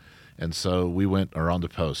itself. And so we went, or on the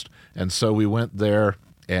post. And so we went there,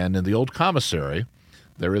 and in the old commissary,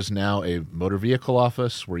 there is now a motor vehicle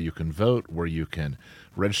office where you can vote, where you can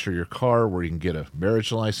register your car, where you can get a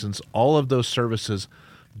marriage license, all of those services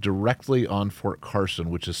directly on Fort Carson,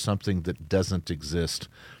 which is something that doesn't exist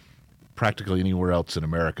practically anywhere else in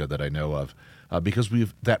America that I know of. because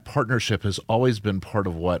that partnership has always been part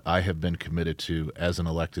of what I have been committed to as an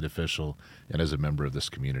elected official and as a member of this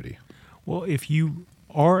community. Well, if you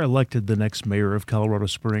are elected the next mayor of Colorado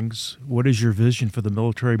Springs, what is your vision for the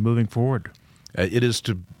military moving forward? It is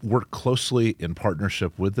to work closely in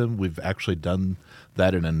partnership with them. We've actually done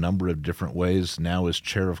that in a number of different ways. Now, as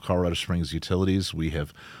chair of Colorado Springs Utilities, we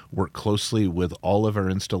have worked closely with all of our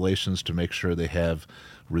installations to make sure they have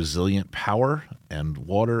resilient power and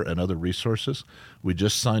water and other resources. We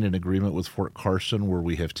just signed an agreement with Fort Carson where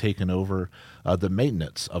we have taken over the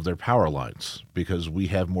maintenance of their power lines because we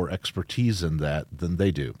have more expertise in that than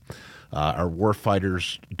they do. Our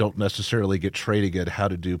warfighters don't necessarily get training at how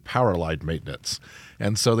to do power line maintenance.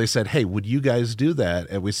 And so they said, hey, would you guys do that?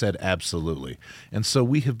 And we said, absolutely. And so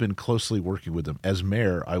we have been closely working with them. As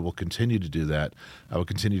mayor, I will continue to do that. I will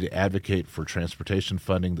continue to advocate for transportation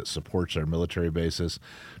funding that supports our military bases,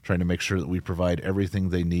 trying to make sure that we provide everything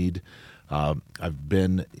they need. I've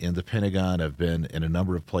been in the Pentagon. I've been in a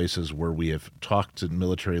number of places where we have talked to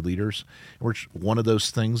military leaders. One of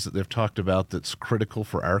those things that they've talked about that's critical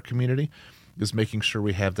for our community is making sure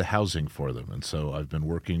we have the housing for them. And so I've been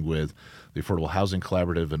working with the Affordable Housing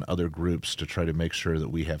Collaborative and other groups to try to make sure that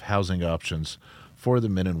we have housing options for the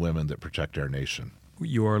men and women that protect our nation.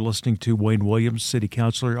 You are listening to Wayne Williams, City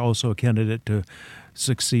Councilor, also a candidate to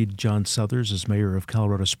succeed John Suthers as mayor of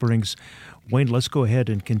Colorado Springs. Wayne, let's go ahead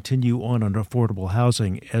and continue on affordable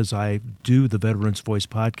housing. As I do the Veterans Voice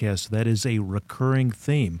podcast, that is a recurring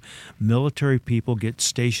theme. Military people get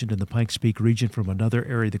stationed in the Pikes Peak region from another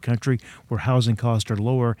area of the country where housing costs are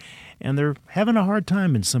lower, and they're having a hard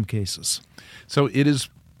time in some cases. So it is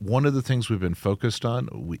one of the things we've been focused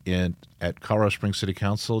on at Colorado Springs City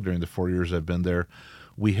Council during the 4 years I've been there.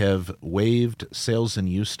 We have waived sales and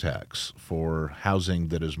use tax for housing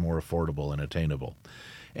that is more affordable and attainable.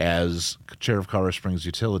 As chair of Colorado Springs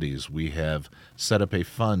Utilities, we have set up a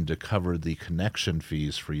fund to cover the connection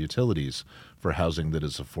fees for utilities for housing that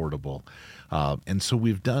is affordable. And so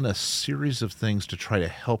we've done a series of things to try to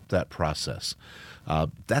help that process.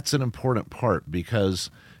 That's an important part because,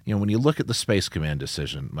 when you look at the Space Command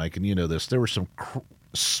decision, Mike, and you know this, there were some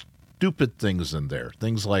stupid things in there.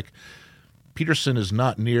 Things like Peterson is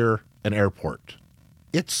not near an airport.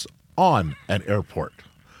 It's on an airport.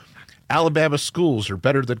 Alabama schools are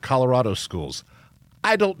better than Colorado schools.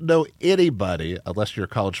 I don't know anybody, unless you're a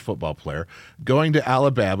college football player, going to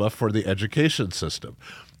Alabama for the education system.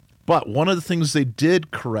 But one of the things they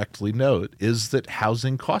did correctly note is that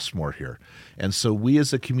housing costs more here. And so we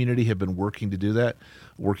as a community have been working to do that,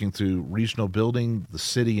 working through regional building, the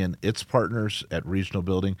city and its partners at regional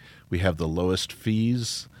building. We have the lowest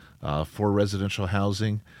fees for residential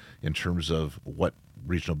housing in terms of what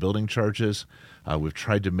regional building charges. We've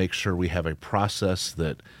tried to make sure we have a process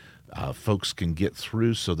that folks can get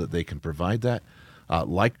through so that they can provide that.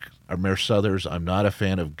 Like Mayor Suthers, I'm not a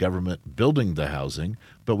fan of government building the housing,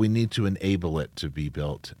 but we need to enable it to be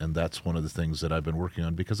built. And that's one of the things that I've been working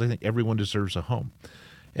on because I think everyone deserves a home.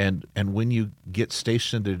 And when you get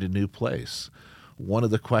stationed at a new place, one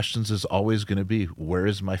of the questions is always going to be, where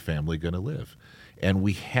is my family going to live? And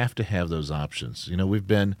we have to have those options. We've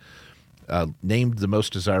been named the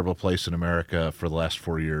most desirable place in America for the last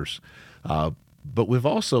 4 years. But we've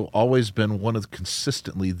also always been one of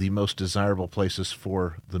consistently the most desirable places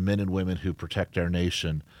for the men and women who protect our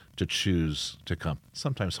nation to choose to come.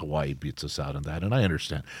 Sometimes Hawaii beats us out on that, and I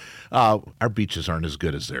understand. Our beaches aren't as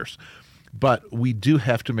good as theirs. But we do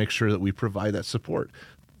have to make sure that we provide that support.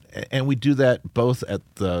 And we do that both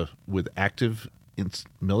with active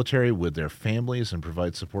military, with their families, and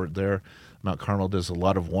provide support there. Mount Carmel does a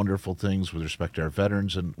lot of wonderful things with respect to our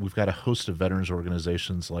veterans, and we've got a host of veterans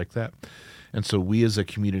organizations like that. And so we as a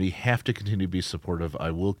community have to continue to be supportive.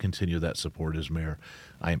 I will continue that support as mayor.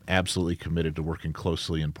 I am absolutely committed to working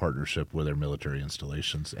closely in partnership with our military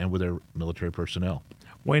installations and with our military personnel.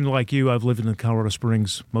 Wayne, like you, I've lived in Colorado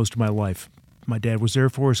Springs most of my life. My dad was Air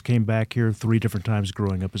Force, came back here 3 different times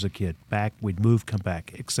growing up as a kid. Back, we'd move, come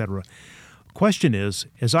back, etc. Question is,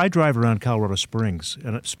 as I drive around Colorado Springs,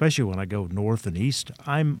 and especially when I go north and east,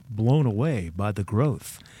 I'm blown away by the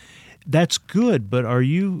growth. That's good, but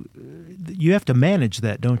you have to manage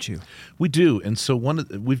that, don't you? We do, and so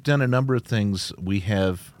we've done a number of things. We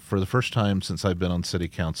have, for the first time since I've been on City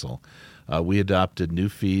Council, we adopted new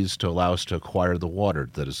fees to allow us to acquire the water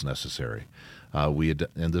that is necessary.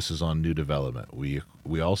 And this is on new development.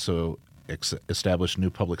 We also established new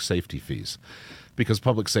public safety fees because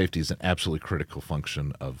public safety is an absolutely critical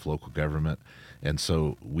function of local government. And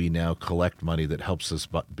so we now collect money that helps us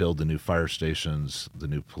build the new fire stations, the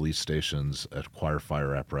new police stations, acquire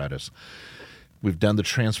fire apparatus. We've done the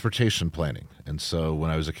transportation planning. And so when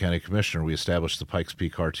I was a county commissioner, we established the Pikes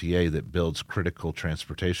Peak RTA that builds critical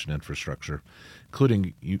transportation infrastructure,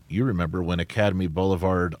 including, you remember, when Academy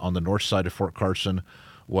Boulevard on the north side of Fort Carson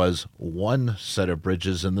was one set of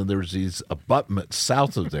bridges, and then there was these abutments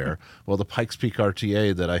south of there. Well, the Pikes Peak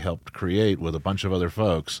RTA that I helped create with a bunch of other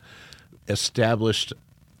folks established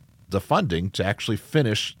the funding to actually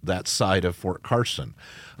finish that side of Fort Carson.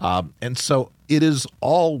 And so it is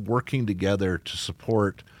all working together to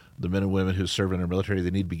support the men and women who serve in our military.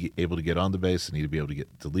 They need to be able to get on the base. They need to be able to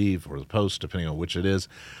get to leave or the post, depending on which it is.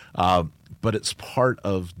 But it's part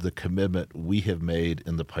of the commitment we have made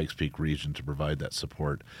in the Pikes Peak region to provide that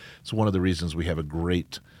support. It's one of the reasons we have a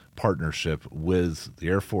great partnership with the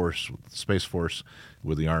Air Force, with the Space Force,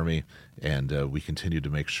 with the Army, and we continue to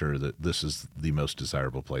make sure that this is the most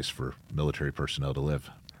desirable place for military personnel to live.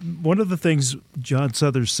 One of the things John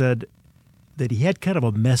Suthers said, that he had kind of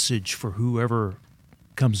a message for whoever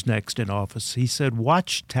comes next in office. He said,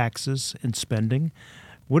 watch taxes and spending.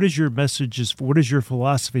 What is your message? What is your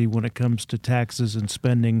philosophy when it comes to taxes and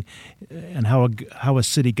spending and how a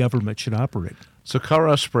city government should operate? So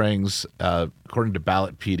Colorado Springs, according to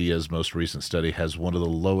Ballotpedia's most recent study, has one of the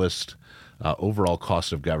lowest overall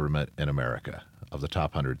cost of government in America of the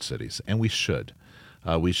top 100 cities, and we should.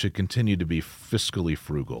 We should continue to be fiscally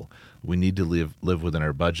frugal. We need to live within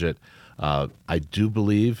our budget. I do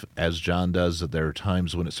believe, as John does, that there are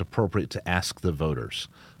times when it's appropriate to ask the voters,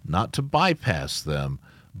 not to bypass them,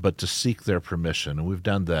 but to seek their permission. And we've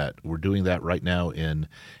done that. We're doing that right now in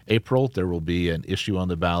April. There will be an issue on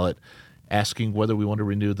the ballot asking whether we want to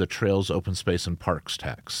renew the Trails, Open Space, and Parks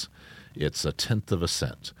tax. It's 1/10 of a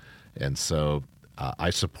cent. And so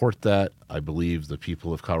I support that. I believe the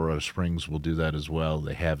people of Colorado Springs will do that as well.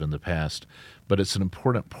 They have in the past. But it's an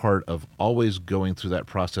important part of always going through that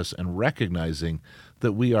process and recognizing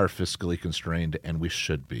that we are fiscally constrained, and we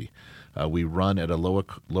should be. We run at a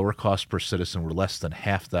lower cost per citizen. We're less than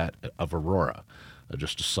half that of Aurora,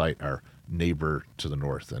 just to cite our neighbor to the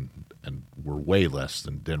north, and we're way less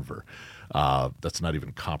than Denver. That's not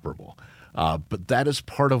even comparable. But that is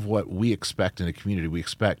part of what we expect in a community. We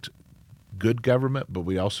expect good government, but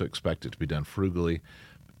we also expect it to be done frugally.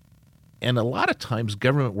 And a lot of times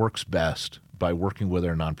government works best by working with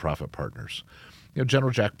our nonprofit partners. You know,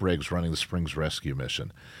 General Jack Briggs running the Springs Rescue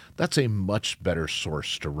Mission, that's a much better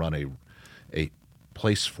source to run a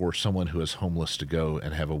place for someone who is homeless to go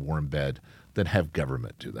and have a warm bed than have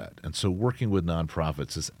government do that. And so working with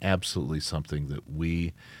nonprofits is absolutely something that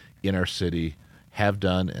we in our city have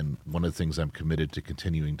done, and one of the things I'm committed to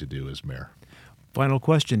continuing to do as mayor. Final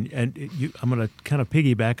question, and I'm going to kind of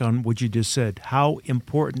piggyback on what you just said. How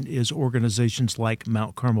important is organizations like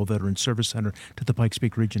Mount Carmel Veterans Service Center to the Pikes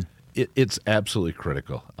Peak region? It's absolutely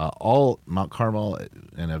critical. All Mount Carmel,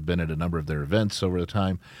 and I've been at a number of their events over the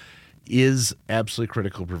time, is absolutely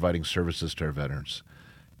critical providing services to our veterans.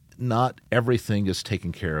 Not everything is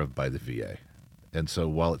taken care of by the VA. And so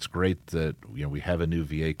while it's great that we have a new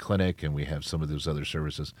VA clinic and we have some of those other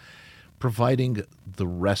services, providing the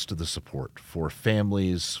rest of the support for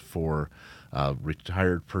families, for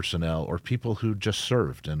retired personnel, or people who just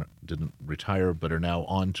served and didn't retire but are now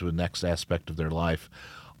on to the next aspect of their life,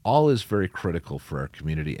 all is very critical for our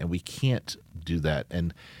community, and we can't do that.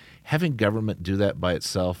 And having government do that by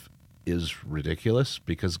itself is ridiculous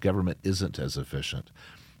because government isn't as efficient.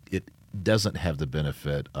 It doesn't have the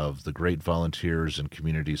benefit of the great volunteers and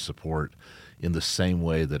community support in the same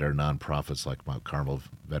way that our nonprofits like Mount Carmel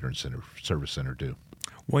Veterans Service Center do.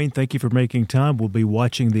 Wayne, thank you for making time. We'll be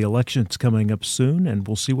watching the elections coming up soon, and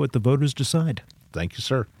we'll see what the voters decide. Thank you,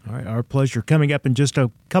 sir. All right, our pleasure. Coming up in just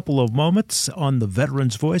a couple of moments on The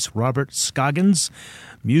Veteran's Voice, Robert Scoggins.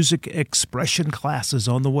 Music expression classes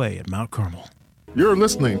on the way at Mount Carmel. You're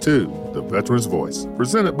listening to The Veteran's Voice,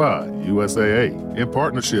 presented by USAA in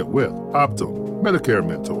partnership with Optum, Medicare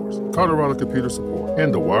Mentors, Colorado Computer Support,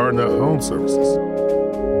 and the WireNut Home Services.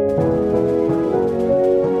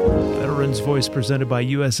 Veteran's Voice presented by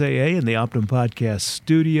USAA in the Optum Podcast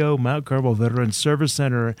Studio, Mount Carmel Veterans Service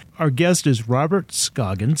Center. Our guest is Robert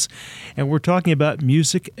Scoggins, and we're talking about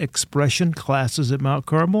music expression classes at Mount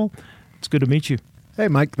Carmel. It's good to meet you. Hey,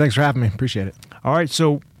 Mike. Thanks for having me. Appreciate it. All right.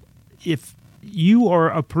 So if you are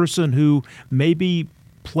a person who maybe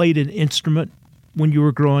played an instrument when you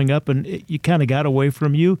were growing up and you kind of got away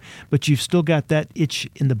from you, but you've still got that itch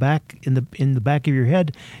in the back of your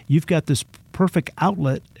head, you've got this perfect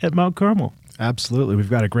outlet at Mount Carmel. Absolutely.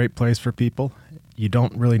 We've got a great place for people. You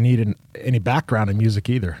don't really need any background in music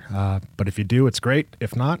either. But if you do, it's great.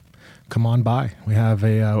 If not, come on by. We have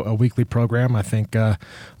a weekly program I think a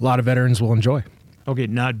lot of veterans will enjoy. Okay,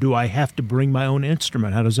 now do I have to bring my own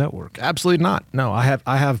instrument? How does that work? Absolutely not. No, I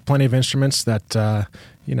have plenty of instruments that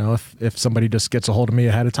if somebody just gets a hold of me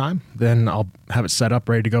ahead of time, then I'll have it set up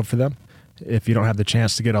ready to go for them. If you don't have the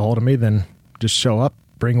chance to get a hold of me, then just show up,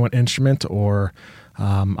 bring one instrument, or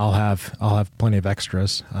I'll have plenty of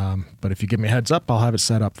extras. But if you give me a heads up, I'll have it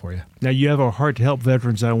set up for you. Now, you have a heart to help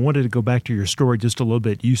veterans. I wanted to go back to your story just a little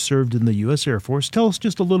bit. You served in the U.S. Air Force. Tell us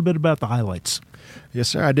just a little bit about the highlights. Yes,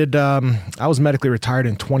 sir. I did. I was medically retired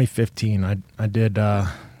in 2015. I did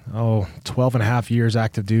 12 and a half years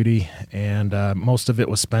active duty, and most of it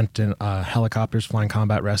was spent in helicopters flying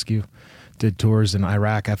combat rescue. Did tours in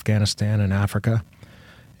Iraq, Afghanistan, and Africa,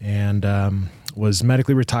 and was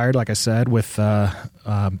medically retired, like I said, with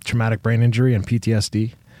traumatic brain injury and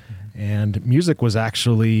PTSD. And music was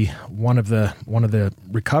actually one of the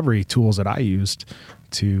recovery tools that I used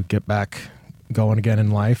to get back going again in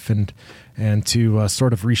life and to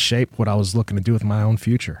sort of reshape what I was looking to do with my own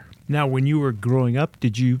future. Now, when you were growing up,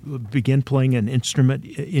 did you begin playing an instrument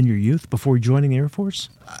in your youth before joining the Air Force?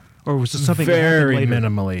 Or was it something very later?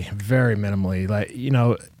 Very minimally. Like,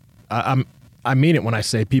 I mean it when I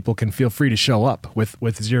say people can feel free to show up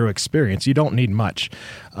with zero experience. You don't need much.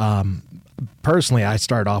 Personally, I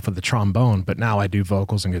started off with the trombone, but now I do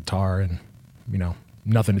vocals and guitar and,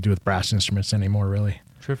 nothing to do with brass instruments anymore, really.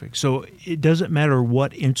 Terrific. So it doesn't matter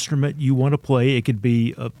what instrument you want to play. It could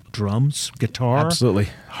be drums, guitar, absolutely,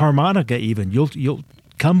 harmonica. Even you'll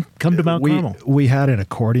come to Mount Carmel. We had an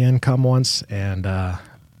accordion come once, and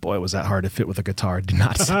boy, was that hard to fit with a guitar. It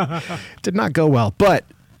did not go well. But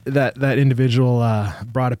that individual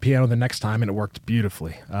brought a piano the next time, and it worked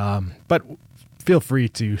beautifully. But feel free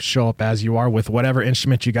to show up as you are with whatever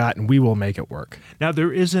instrument you got, and we will make it work. Now,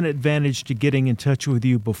 there is an advantage to getting in touch with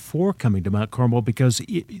you before coming to Mount Carmel, because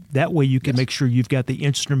that way you can make sure you've got the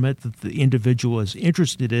instrument that the individual is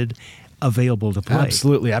interested in available to play.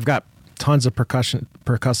 Absolutely. I've got tons of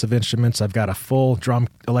percussive instruments. I've got a full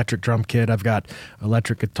electric drum kit. I've got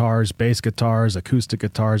electric guitars, bass guitars, acoustic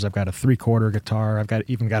guitars. I've got a 3/4 guitar. I've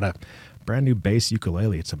even got a brand new bass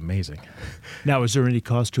ukulele. It's amazing. Now, is there any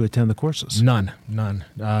cost to attend the courses? None.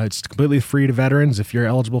 It's completely free to veterans. If you're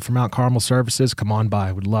eligible for Mount Carmel services, come on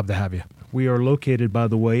by. We'd love to have you. We are located, by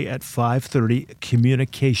the way, at 530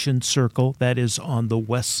 Communication Circle. That is on the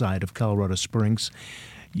west side of Colorado Springs.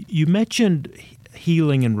 You mentioned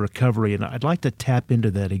healing and recovery, and I'd like to tap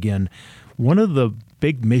into that again. One of the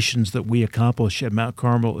big missions that we accomplish at Mount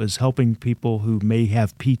Carmel is helping people who may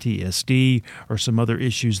have PTSD or some other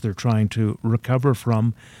issues they're trying to recover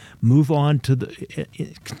from move on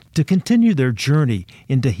to continue their journey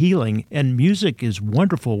into healing. And music is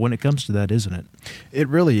wonderful when it comes to that, isn't it? It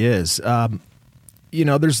really is.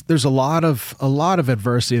 There's a lot of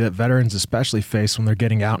adversity that veterans especially face when they're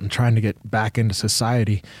getting out and trying to get back into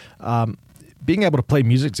society. Being able to play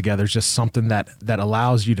music together is just something that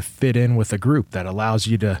allows you to fit in with a group, that allows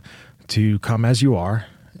you to come as you are,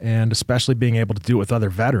 and especially being able to do it with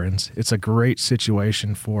other veterans. It's a great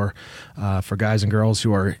situation for guys and girls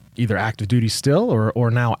who are either active duty still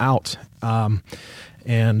or now out,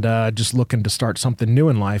 and just looking to start something new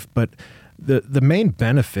in life. But the main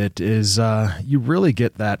benefit is you really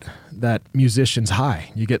get that musician's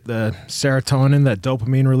high. You get the serotonin, that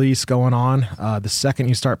dopamine release going on the second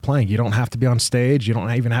you start playing. You don't have to be on stage. You don't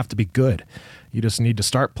even have to be good. You just need to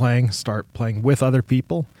start playing with other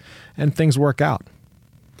people, and things work out.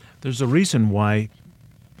 There's a reason why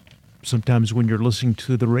sometimes when you're listening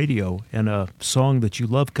to the radio and a song that you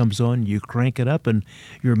love comes on, you crank it up and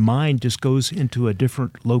your mind just goes into a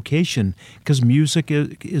different location, because music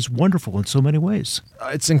is wonderful in so many ways.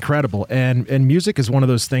 It's incredible. And music is one of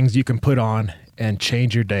those things you can put on and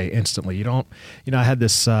change your day instantly. You don't, I had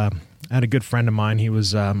a good friend of mine. He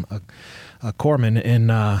was a corpsman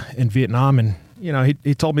in Vietnam. And,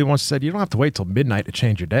 he told me once, he said, you don't have to wait till midnight to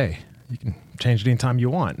change your day. You can change it anytime you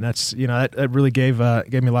want. And that's, that really gave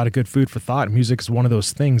me a lot of good food for thought. And music is one of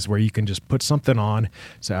those things where you can just put something on,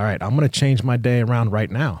 say, all right, I'm going to change my day around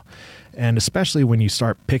right now. And especially when you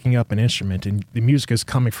start picking up an instrument and the music is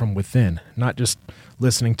coming from within, not just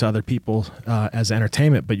listening to other people as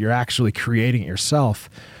entertainment, but you're actually creating it yourself.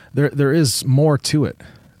 There is more to it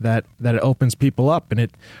that it opens people up, and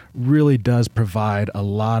it really does provide a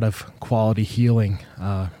lot of quality healing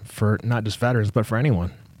for not just veterans, but for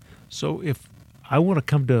anyone. So if I want to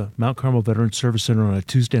come to Mount Carmel Veterans Service Center on a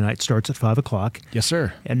Tuesday night, starts at 5 o'clock. Yes,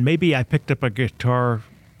 sir. And maybe I picked up a guitar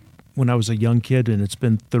when I was a young kid and it's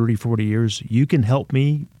been 30, 40 years. You can help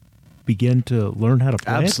me begin to learn how to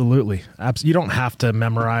play it? Absolutely. You don't have to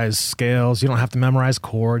memorize scales. You don't have to memorize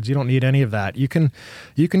chords. You don't need any of that. You can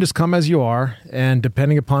just come as you are, and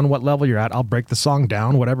depending upon what level you're at, I'll break the song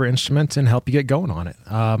down, whatever instrument, and help you get going on it.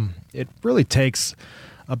 It really takes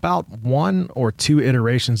about 1 or 2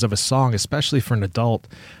 iterations of a song, especially for an adult,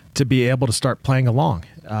 to be able to start playing along.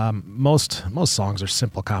 Most songs are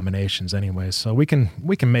simple combinations anyway, so we can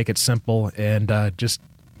make it simple and just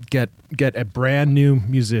get a brand new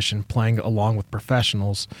musician playing along with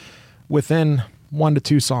professionals within 1 to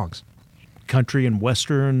 2 songs. Country and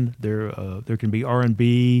Western, there can be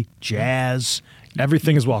R&B, jazz.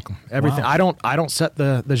 Everything is welcome. Everything. Wow. I don't set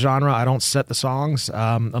the genre. I don't set the songs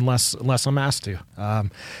unless I'm asked to.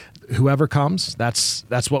 Whoever comes, that's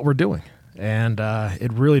what we're doing, and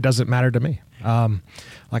it really doesn't matter to me.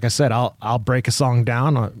 Like I said, I'll break a song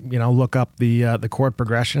down. Look up the chord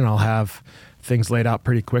progression. And I'll have things laid out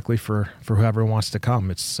pretty quickly for whoever wants to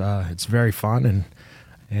come. It's very fun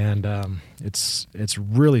and it's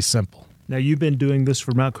really simple. Now, you've been doing this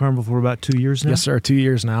for Mount Carmel for about 2 years now? Yes, sir, 2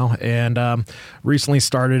 years now. And recently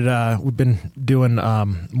started, we've been doing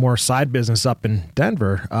more side business up in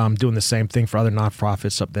Denver, doing the same thing for other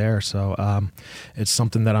nonprofits up there. So it's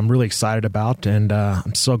something that I'm really excited about. And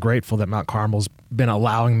I'm so grateful that Mount Carmel's been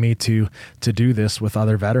allowing me to do this with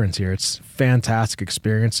other veterans here. It's a fantastic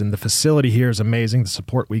experience. And the facility here is amazing. The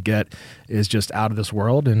support we get is just out of this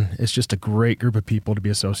world. And it's just a great group of people to be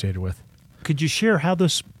associated with. Could you share how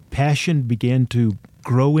this passion began to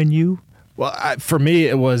grow in you? Well, for me,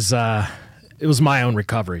 it was my own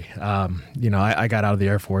recovery. I got out of the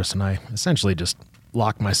Air Force and I essentially just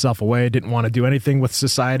locked myself away. Didn't want to do anything with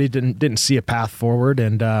society. Didn't see a path forward.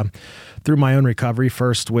 And through my own recovery,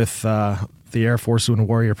 first with the Air Force Wounded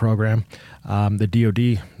Warrior Program, the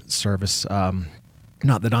DoD service,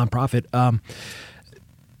 not the nonprofit.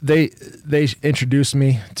 They introduced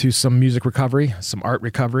me to some music recovery, some art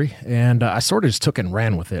recovery, and I sort of just took it and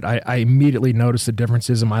ran with it. I immediately noticed the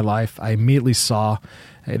differences in my life. I immediately saw,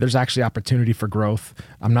 hey, there's actually opportunity for growth.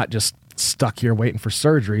 I'm not just stuck here waiting for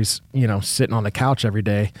surgeries, sitting on the couch every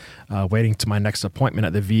day, waiting to my next appointment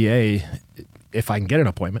at the VA, if I can get an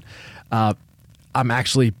appointment. I'm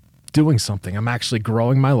actually doing something. I'm actually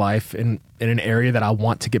growing my life in an area that I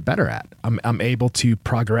want to get better at. I'm able to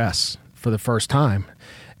progress for the first time.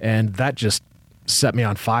 And that just set me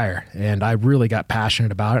on fire. And I really got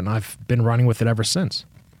passionate about it, and I've been running with it ever since.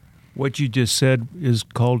 What you just said is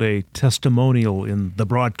called a testimonial in the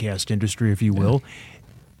broadcast industry, if you will. Yeah.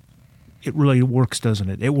 It really works, doesn't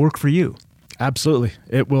it? It worked for you. Absolutely.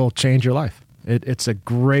 It will change your life. It's a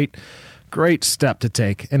great step to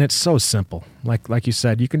take, and it's so simple. Like you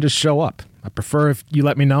said, you can just show up. I prefer if you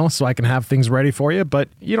let me know so I can have things ready for you, but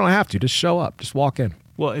you don't have to. Just show up. Just walk in.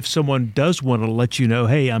 Well, if someone does want to let you know,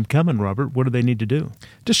 hey, I'm coming, Robert, what do they need to do?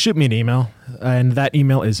 Just shoot me an email, and that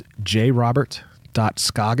email is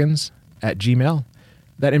jrobert.scoggins@gmail.com.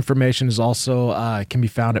 That information is also can be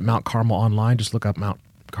found at Mount Carmel online. Just look up Mount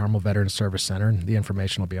Carmel Veterans Service Center, and the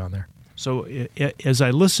information will be on there. So as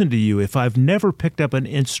I listen to you, if I've never picked up an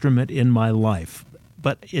instrument in my life,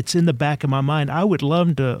 but it's in the back of my mind, I would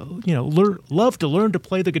love to, learn to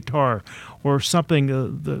play the guitar or something,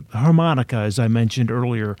 the harmonica, as I mentioned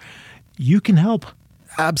earlier. You can help.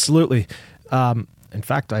 Absolutely. In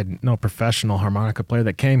fact, I know a professional harmonica player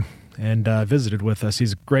that came and visited with us.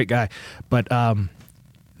 He's a great guy, but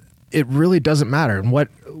it really doesn't matter. And what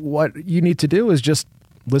you need to do is just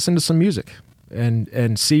listen to some music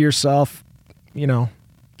and see yourself,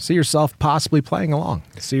 see yourself possibly playing along.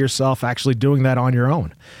 See yourself actually doing that on your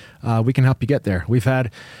own. We can help you get there. We've had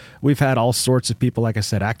all sorts of people, like I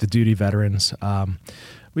said, active duty veterans.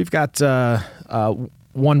 We've got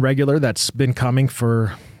one regular that's been coming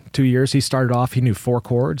for 2 years. He started off, he knew 4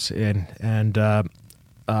 chords, and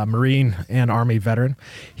Marine and Army veteran.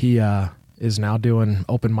 He is now doing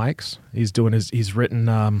open mics. He's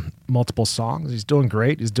written multiple songs. He's doing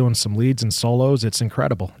great. He's doing some leads and solos. It's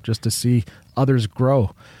incredible just to see others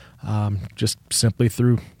grow, just simply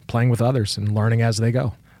through playing with others and learning as they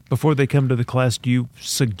go. Before they come to the class, do you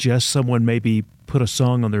suggest someone maybe put a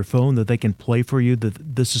song on their phone that they can play for you,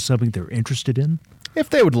 that this is something they're interested in? If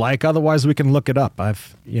they would like, otherwise we can look it up. I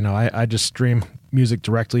just stream music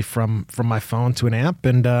directly from my phone to an amp,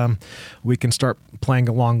 and we can start playing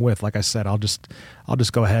along with. Like I said, I'll just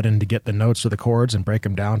go ahead and get the notes or the chords and break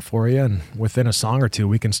them down for you, and within a song or two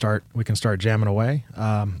we can start jamming away.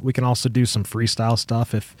 We can also do some freestyle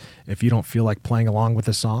stuff if you don't feel like playing along with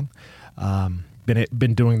a song.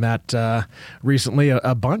 Been doing that recently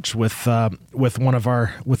a bunch with one of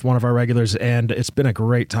our regulars, and it's been a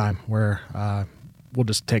great time where we'll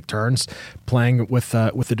just take turns playing with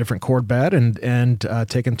a different chord bed and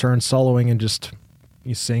taking turns soloing and just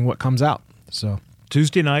seeing what comes out. So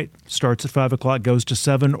Tuesday night starts at 5 o'clock, goes to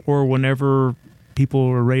 7, or whenever people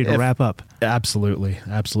are ready to wrap up. Absolutely.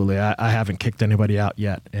 I haven't kicked anybody out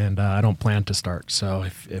yet, and I don't plan to start. So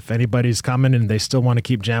if anybody's coming and they still want to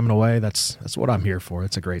keep jamming away, that's what I'm here for.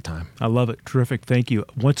 It's a great time. I love it. Terrific. Thank you.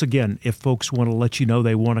 Once again, if folks want to let you know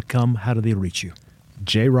they want to come, how do they reach you?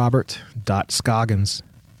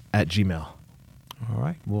 jrobert.scoggins@gmail. All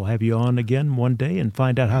right. We'll have you on again one day and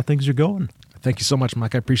find out how things are going. Thank you so much,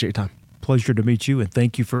 Mike. I appreciate your time. Pleasure to meet you, and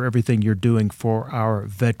thank you for everything you're doing for our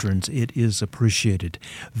veterans. It is appreciated.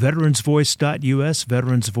 VeteransVoice.us,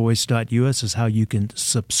 VeteransVoice.us is how you can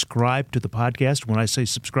subscribe to the podcast. When I say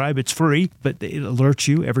subscribe, it's free, but it alerts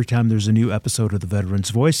you every time there's a new episode of the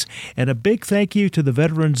Veterans Voice. And a big thank you to the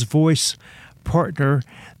Veterans Voice partner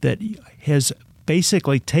that has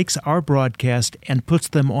basically takes our broadcast and puts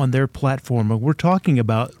them on their platform. And we're talking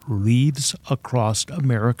about Wreaths Across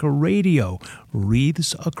America Radio.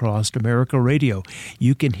 Wreaths Across America Radio.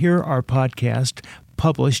 You can hear our podcast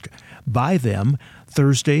published by them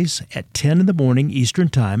Thursdays at 10 in the morning Eastern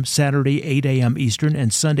Time, Saturday 8 a.m. Eastern,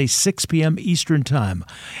 and Sunday 6 p.m. Eastern Time.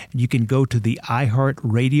 You can go to the iHeart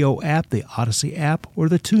Radio app, the Odyssey app, or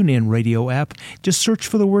the TuneIn Radio app. Just search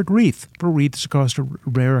for the word Wreath for Wreaths Across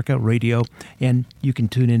America Radio, and you can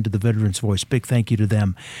tune into the Veterans Voice. Big thank you to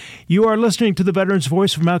them. You are listening to the Veterans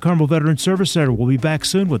Voice from Mount Carmel Veterans Service Center. We'll be back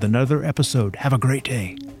soon with another episode. Have a great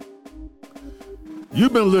day.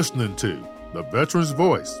 You've been listening to The Veterans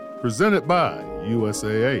Voice, presented by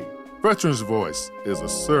USAA. Veterans Voice is a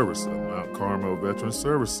service of Mount Carmel Veterans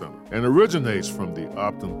Service Center and originates from the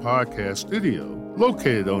Optum Podcast Studio,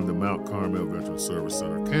 located on the Mount Carmel Veterans Service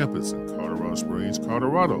Center campus in Colorado Springs,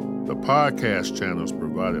 Colorado. The podcast channel is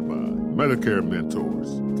provided by Medicare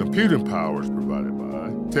Mentors. Computing power is provided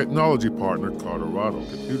by Technology Partner Colorado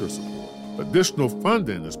Computer Support. Additional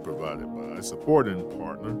funding is provided by supporting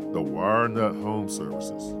partner, the WireNut Home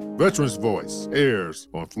Services. Veterans Voice airs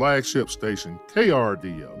on flagship station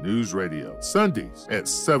KRDO News Radio Sundays at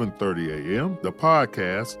 7:30 a.m. The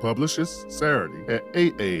podcast publishes Saturday at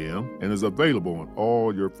 8 a.m. and is available on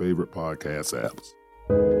all your favorite podcast apps.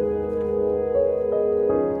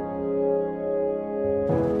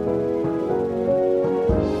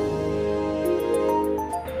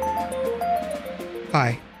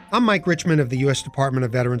 Hi, I'm Mike Richmond of the U.S. Department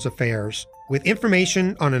of Veterans Affairs with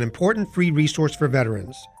information on an important free resource for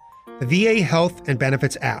veterans, the VA Health and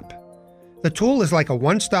Benefits app. The tool is like a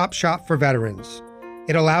one-stop shop for veterans.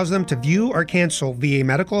 It allows them to view or cancel VA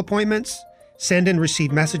medical appointments, send and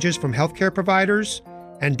receive messages from healthcare providers,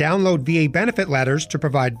 and download VA benefit letters to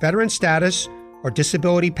provide veteran status or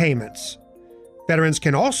disability payments. Veterans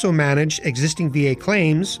can also manage existing VA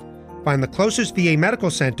claims, find the closest VA medical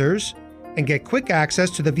centers, and get quick access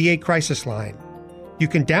to the VA crisis line. You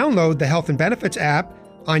can download the Health and Benefits app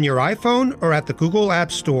on your iPhone or at the Google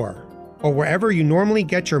App Store, or wherever you normally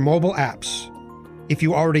get your mobile apps. If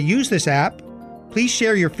you already use this app, please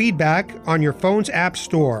share your feedback on your phone's app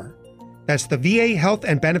store. That's the VA Health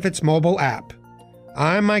and Benefits mobile app.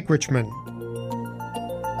 I'm Mike Richmond.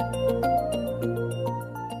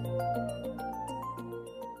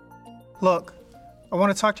 Look, I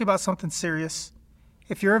want to talk to you about something serious.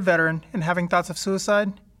 If you're a veteran and having thoughts of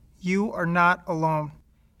suicide, you are not alone.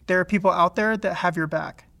 There are people out there that have your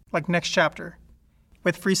back, like Next Chapter,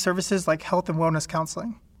 with free services like health and wellness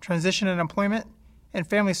counseling, transition and employment, and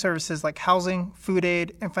family services like housing, food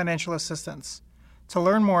aid, and financial assistance. To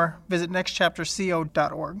learn more, visit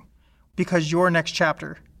nextchapterco.org, because your next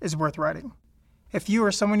chapter is worth writing. If you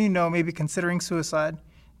or someone you know may be considering suicide,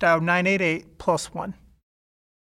 dial 988+1.